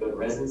contract to go to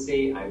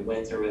residency. I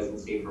went to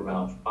residency for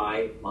about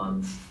 5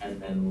 months,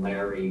 and then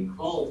Larry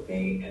called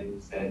me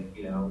and said,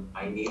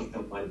 I need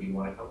someone. Do you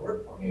want to come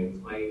work for me? It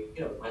was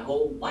my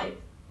whole life.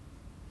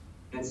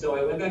 And so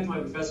I went back to my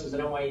professors at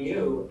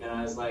NYU, and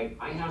I was like,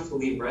 I have to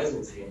leave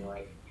residency. And they're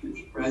like, if you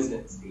leave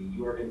residency,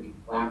 you are going to be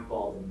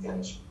blackballed in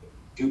dentistry.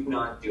 Do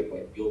not do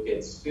it. You'll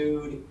get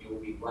sued. You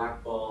will be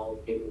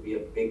blackballed. It will be a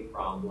big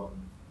problem.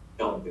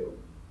 Don't do it.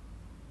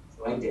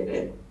 So I did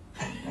it.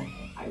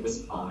 I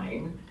was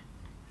fine,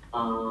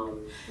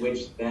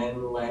 which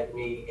then led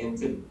me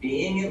into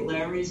being at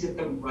Larry's at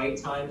the right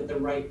time, at the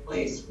right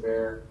place,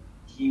 where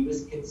he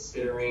was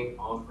considering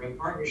offering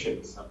partnership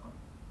with someone,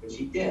 which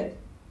he did. It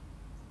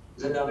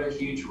was another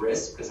huge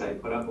risk because I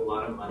put up a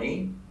lot of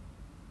money.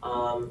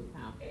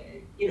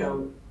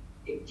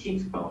 It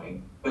keeps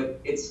going,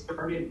 but it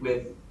started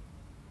with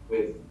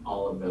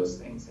all of those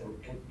things, and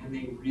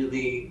they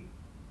really.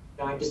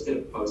 I just did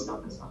a post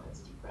on this on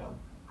Instagram.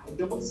 I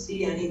don't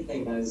see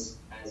anything as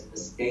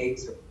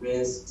mistakes or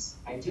risks.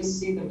 I just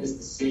see them as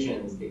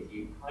decisions that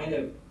you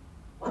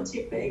once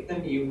you make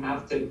them, you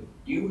have to,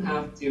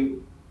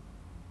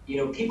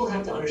 people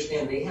have to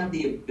understand they have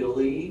the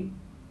ability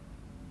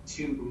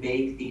to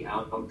make the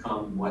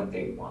outcome what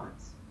they want.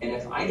 And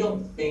if I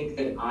don't think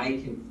that I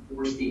can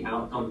force the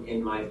outcome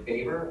in my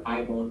favor,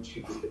 I won't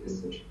choose the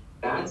decision.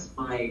 That's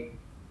my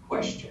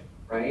question,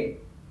 right?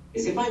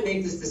 Is if I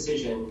make this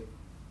decision,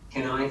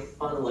 can I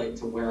funnel it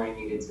to where I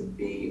need it to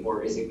be,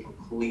 or is it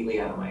completely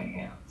out of my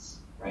hands,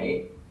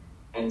 right?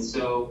 And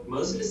so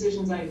most of the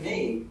decisions I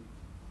made,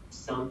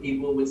 some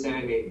people would say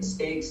I made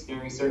mistakes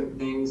during certain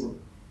things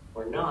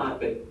or not,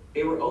 but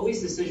they were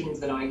always decisions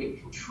that I could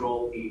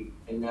control the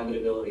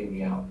inevitability of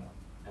the outcome.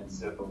 And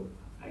so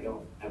I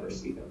don't ever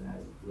see them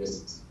as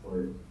risks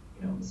or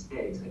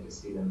mistakes. I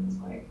just see them as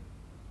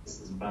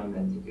this is what I'm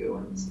meant to do,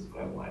 and this is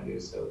what I want to do,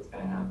 so it's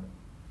going to happen.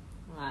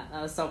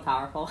 That was so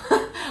powerful.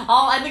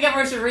 I think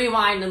everyone should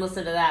rewind and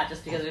listen to that,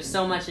 just because there's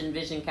so much in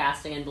vision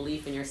casting and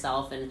belief in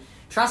yourself and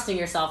trusting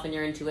yourself and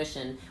your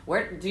intuition.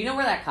 Do you know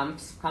where that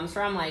comes from?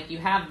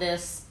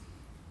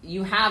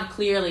 You have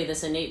clearly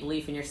this innate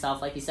belief in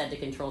yourself, like you said, to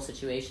control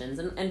situations.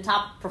 And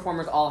top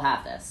performers all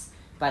have this,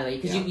 by the way,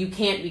 because you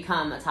can't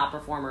become a top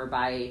performer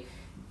by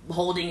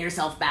holding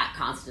yourself back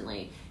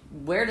constantly.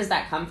 Where does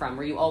that come from?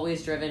 Were you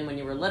always driven when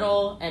you were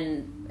little,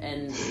 and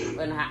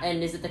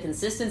is it the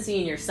consistency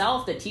in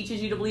yourself that teaches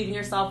you to believe in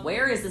yourself?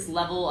 Where is this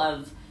level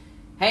of,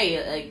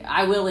 hey,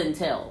 I will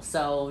until,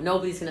 so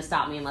nobody's going to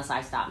stop me unless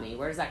I stop me?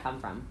 Where does that come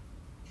from?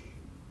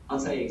 I'll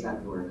tell you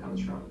exactly where it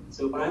comes from.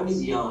 So when I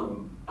was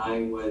young,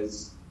 I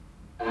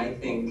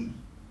think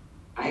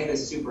I had a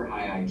super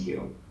high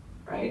IQ,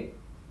 right?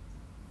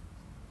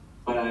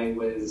 But I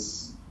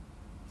was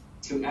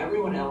to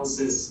everyone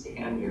else's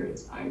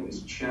standards, I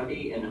was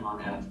chubby and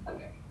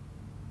unathletic.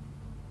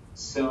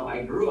 So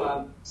I grew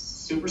up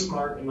super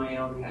smart in my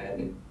own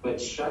head,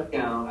 but shut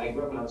down. I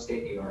grew up in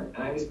upstate New York,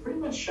 and I was pretty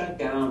much shut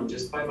down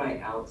just by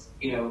my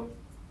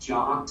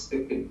jocks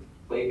that could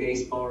play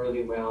baseball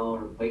really well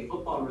or play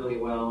football really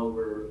well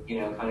were,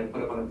 kind of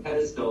put up on a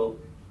pedestal.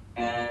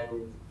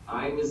 And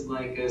I was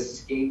like a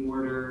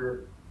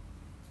skateboarder.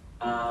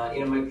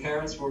 My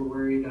parents were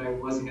worried that I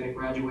wasn't going to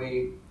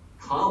graduate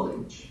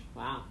college.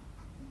 Wow.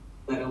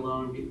 Let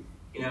alone,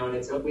 and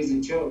it's always a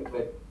joke,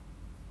 but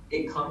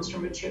it comes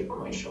from a chip on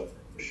my shoulder,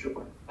 for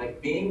sure.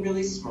 Like being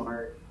really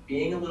smart,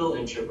 being a little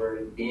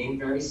introverted, being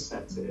very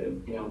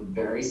sensitive,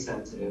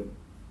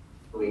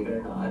 believe it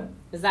or not.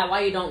 Is that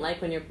why you don't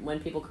like when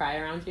people cry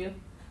around you?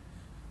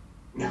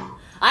 No.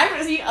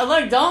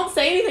 Look, don't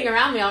say anything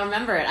around me. I'll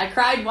remember it. I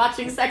cried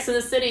watching Sex and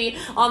the City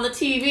on the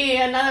TV,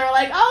 and then they were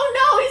like, "Oh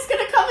no, he's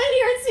gonna come in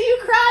here and see you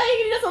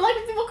crying. He doesn't like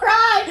when people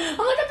cry." I'm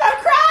like, "I'm not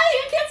crying.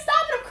 I can't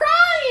stop it. I'm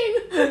crying."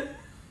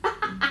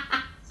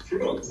 It's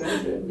true. It's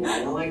sensitive. Yeah, I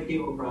don't like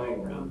people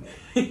crying around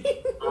me.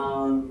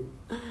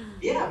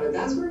 Yeah, but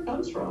that's where it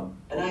comes from,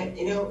 and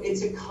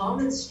it's a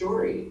common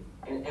story,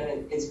 and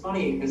it's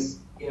funny because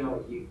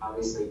you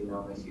obviously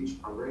I'm a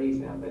huge Tom Brady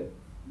fan, but it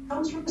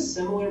comes from a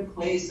similar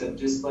place of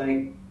just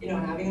like,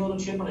 having a little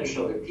chip on his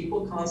shoulder.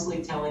 People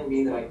constantly telling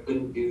me that I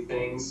couldn't do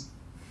things.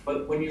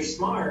 But when you're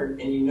smart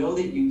and you know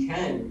that you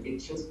can, it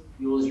just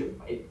fuels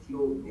it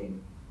fueled me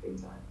big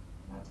time.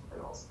 And that's where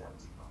it all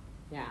stems from.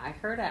 Yeah, I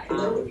heard it. And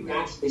then when you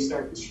actually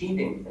start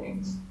achieving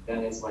things,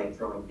 then it's like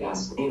throwing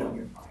gasoline on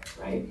your fire,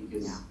 right?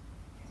 Because it's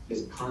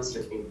just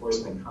constant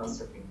reinforcement, and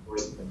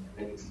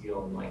then you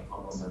feel like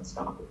almost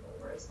unstoppable,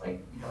 where it's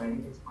like,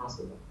 anything's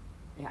possible.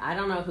 Yeah, I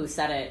don't know who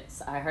said it.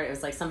 I heard it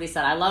was like somebody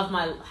said,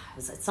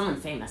 it's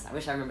someone famous. I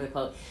wish I remember the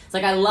quote. It's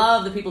like, I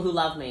love the people who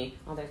love me.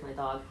 Oh, there's my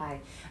dog.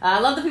 Hi. I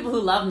love the people who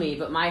love me,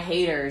 but my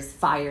haters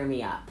fire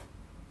me up.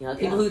 The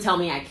people who tell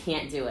me I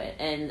can't do it.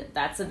 And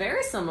that's a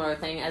very similar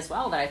thing as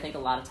well that I think a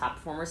lot of top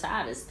performers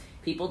have is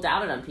people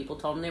doubted them. People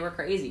told them they were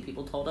crazy.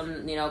 People told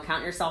them,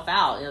 count yourself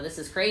out. This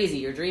is crazy.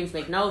 Your dreams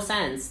make no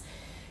sense.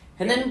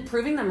 And then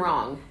proving them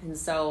wrong. And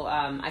so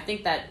I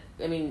think that,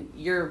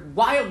 you're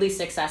wildly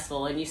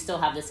successful and you still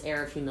have this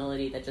air of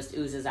humility that just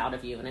oozes out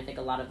of you. And I think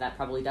a lot of that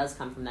probably does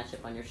come from that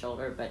chip on your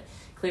shoulder. But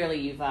clearly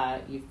you've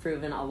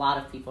proven a lot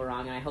of people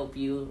wrong. And I hope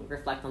you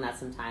reflect on that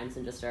sometimes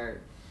and just are,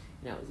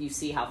 you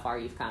see how far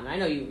you've come. And I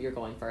know you're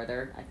going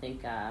further. I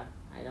think, I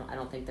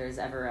don't think there's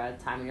ever a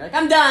time when you're like,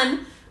 I'm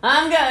done.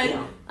 I'm good.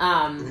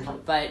 Yeah.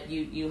 But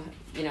you've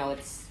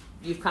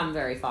come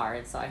very far,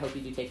 and so I hope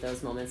you do take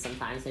those moments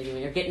sometimes, maybe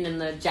when you're getting in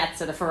the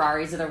jets or the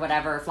Ferraris or the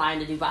whatever, flying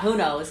to Dubai, who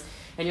knows,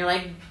 and you're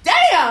like,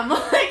 damn,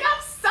 like,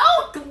 I'm so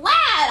glad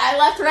I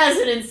left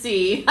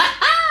residency.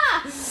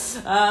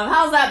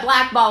 How's that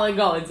blackballing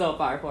going so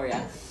far for you?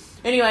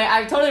 Anyway,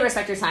 I totally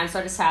respect your time, so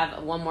I just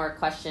have one more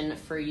question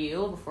for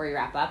you before we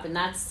wrap up, and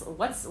that's,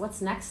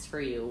 what's next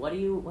for you? What do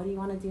you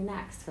want to do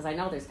next? Because I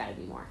know there's got to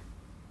be more.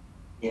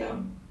 Yeah.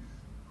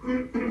 I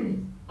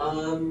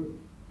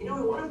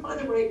want to find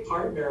the right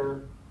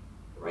partner,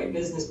 the right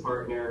business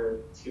partner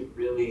to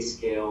really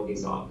scale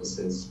these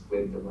offices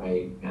with the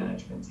right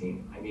management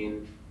team.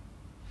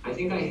 I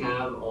think I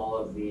have all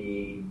of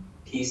the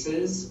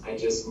pieces. I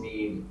just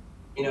need,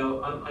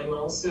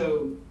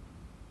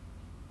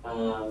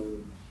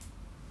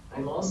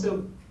 I'm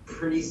also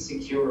pretty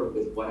secure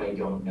with what I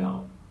don't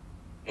know,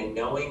 and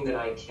knowing that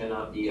I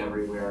cannot be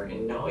everywhere,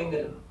 and knowing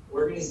that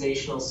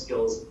organizational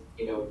skills,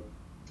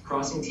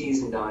 crossing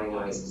T's and dotting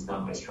I's is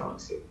not my strong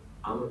suit.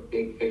 I'm a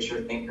big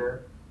picture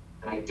thinker,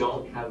 and I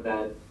don't have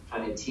that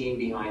kind of team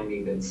behind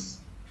me that's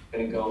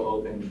going to go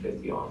open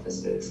 50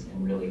 offices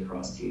and really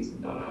cross T's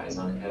and dot I's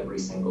on every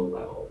single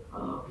level.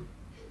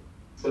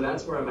 So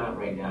that's where I'm at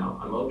right now.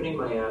 I'm opening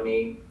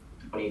Miami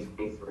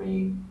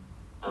 2023.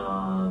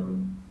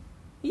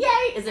 Yay!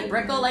 Is it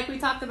Brickell like we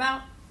talked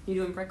about? You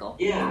doing Brickell?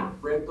 Yeah,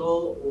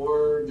 Brickell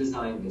or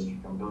Design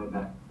District. I'm going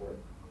back and forth.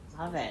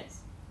 Love it.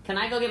 Can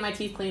I go get my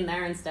teeth cleaned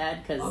there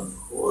instead? Of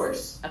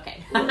course.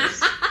 Okay. Of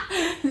course.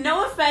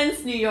 No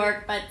offense, New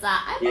York, but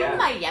I love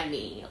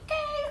Miami.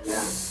 Okay.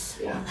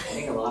 Yeah. I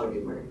think a lot of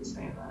people are going to be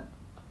saying that.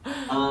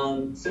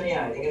 So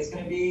yeah, I think it's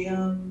going to be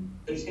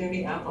there's going to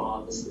be Apple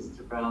offices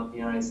throughout the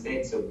United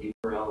States, so people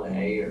are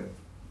LA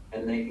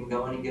and they can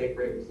go in and get a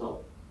great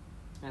result.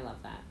 I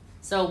love that.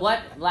 So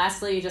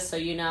lastly, just so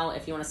you know,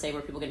 if you want to say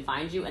where people can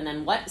find you, and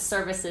then what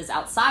services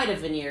outside of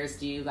veneers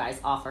do you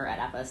guys offer at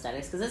Appa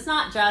Aesthetics? Because it's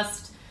not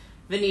just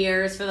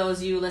veneers for those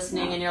of you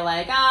listening and you're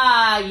like,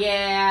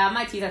 yeah,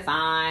 my teeth are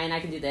fine, I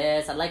can do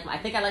this, I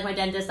think I like my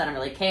dentist, I don't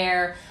really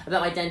care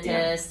about my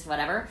dentist,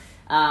 whatever.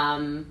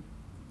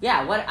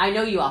 What I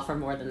know you offer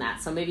more than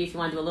that, so maybe if you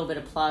want to do a little bit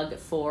of plug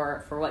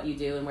for what you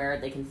do and where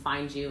they can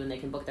find you and they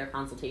can book their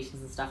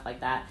consultations and stuff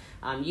like that.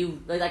 I'm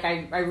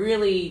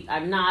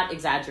not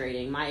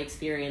exaggerating, my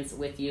experience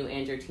with you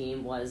and your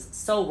team was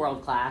so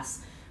world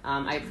class.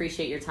 I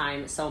appreciate your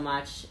time so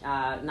much.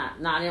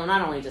 Not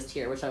only just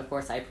here, which of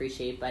course I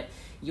appreciate, but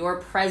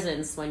your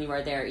presence when you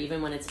are there,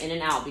 even when it's in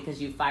and out,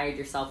 because you fired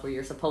yourself where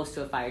you're supposed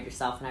to have fired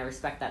yourself, and I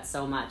respect that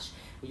so much.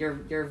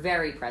 You're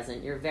very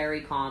present, you're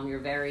very calm, you're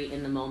very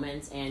in the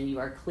moment, and you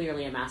are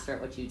clearly a master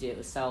at what you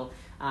do. So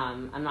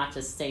I'm not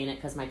just saying it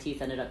because my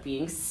teeth ended up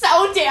being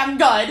so damn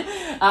good.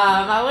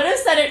 I would have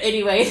said it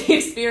anyway. The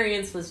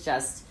experience was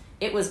just,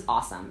 it was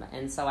awesome.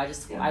 And so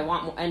I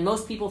want, and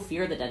most people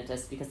fear the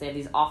dentist because they have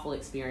these awful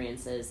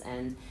experiences,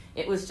 and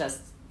it was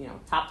just,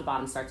 top to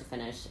bottom, start to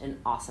finish, an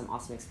awesome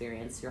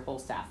experience. Your whole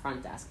staff,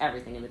 front desk,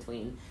 everything in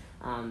between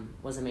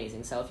was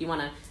amazing. So if you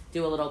want to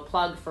do a little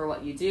plug for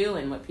what you do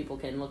and what people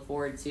can look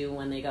forward to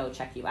when they go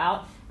check you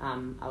out,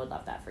 I would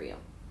love that for you.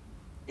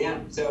 Yeah,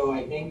 so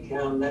I think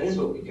that is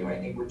what we do. I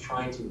think we're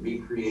trying to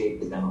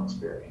recreate the dental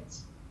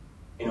experience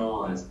in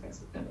all aspects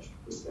of dentistry.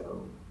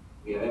 So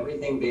we have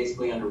everything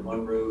basically under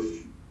one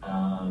roof,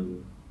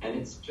 and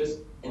it's just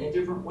in a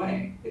different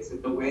way. It's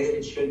the way that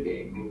it should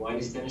be. I mean, why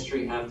does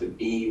dentistry have to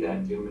be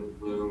that doom and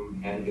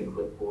gloom, hand a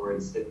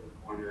clipboard, sit in the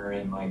corner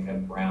in like a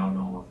brown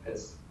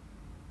office?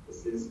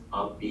 This is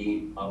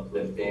upbeat,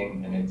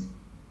 uplifting, and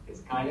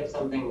it's kind of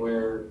something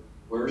where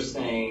we're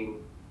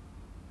saying,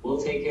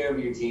 we'll take care of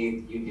your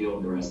teeth, you deal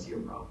with the rest of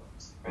your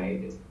problems,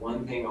 right? It's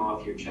one thing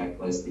off your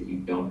checklist that you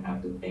don't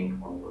have to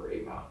think or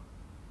worry about.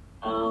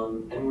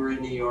 And we're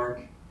in New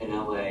York, in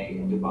LA,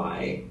 in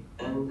Dubai,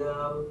 and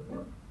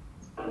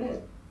that's about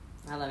it.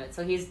 I love it.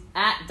 So he's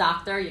at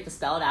Doctor, you have to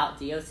spell it out,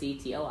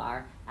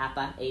 DOCTOR,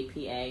 APA,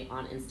 APA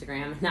on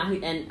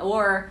Instagram,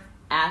 or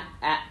at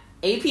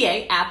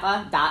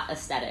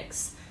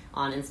APA.aesthetics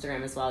on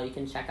Instagram as well. You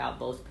can check out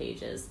both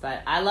pages.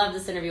 But I love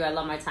this interview. I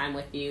love my time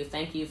with you.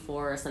 Thank you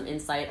for some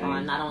insight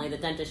on not only the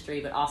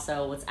dentistry, but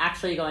also what's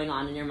actually going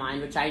on in your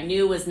mind, which I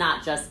knew was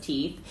not just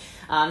teeth.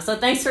 So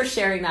thanks for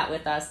sharing that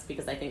with us,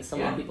 because I think so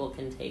many people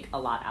can take a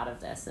lot out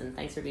of this. And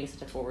thanks for being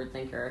such a forward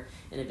thinker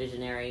and a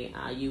visionary.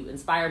 You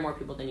inspire more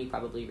people than you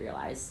probably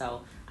realize.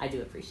 So I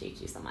do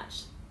appreciate you so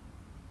much.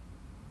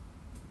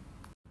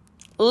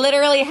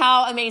 Literally,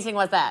 how amazing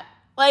was that?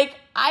 Like,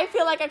 I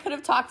feel like I could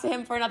have talked to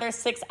him for another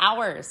 6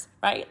 hours,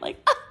 right?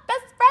 Like,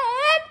 best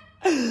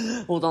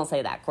friend. Well, don't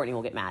say that. Courtney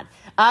will get mad.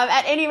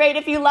 At any rate,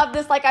 if you love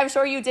this, like I'm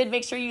sure you did,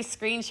 make sure you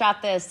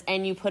screenshot this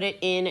and you put it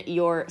in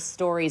your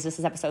stories. This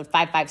is episode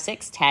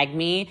 556. Tag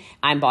me,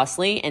 I'm Boss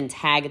Lee, and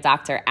tag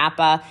Dr.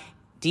 Appa,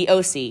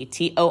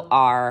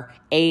 DOCTORAPA,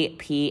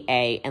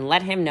 and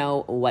let him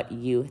know what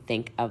you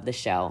think of the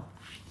show.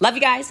 Love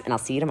you guys, and I'll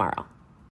see you tomorrow.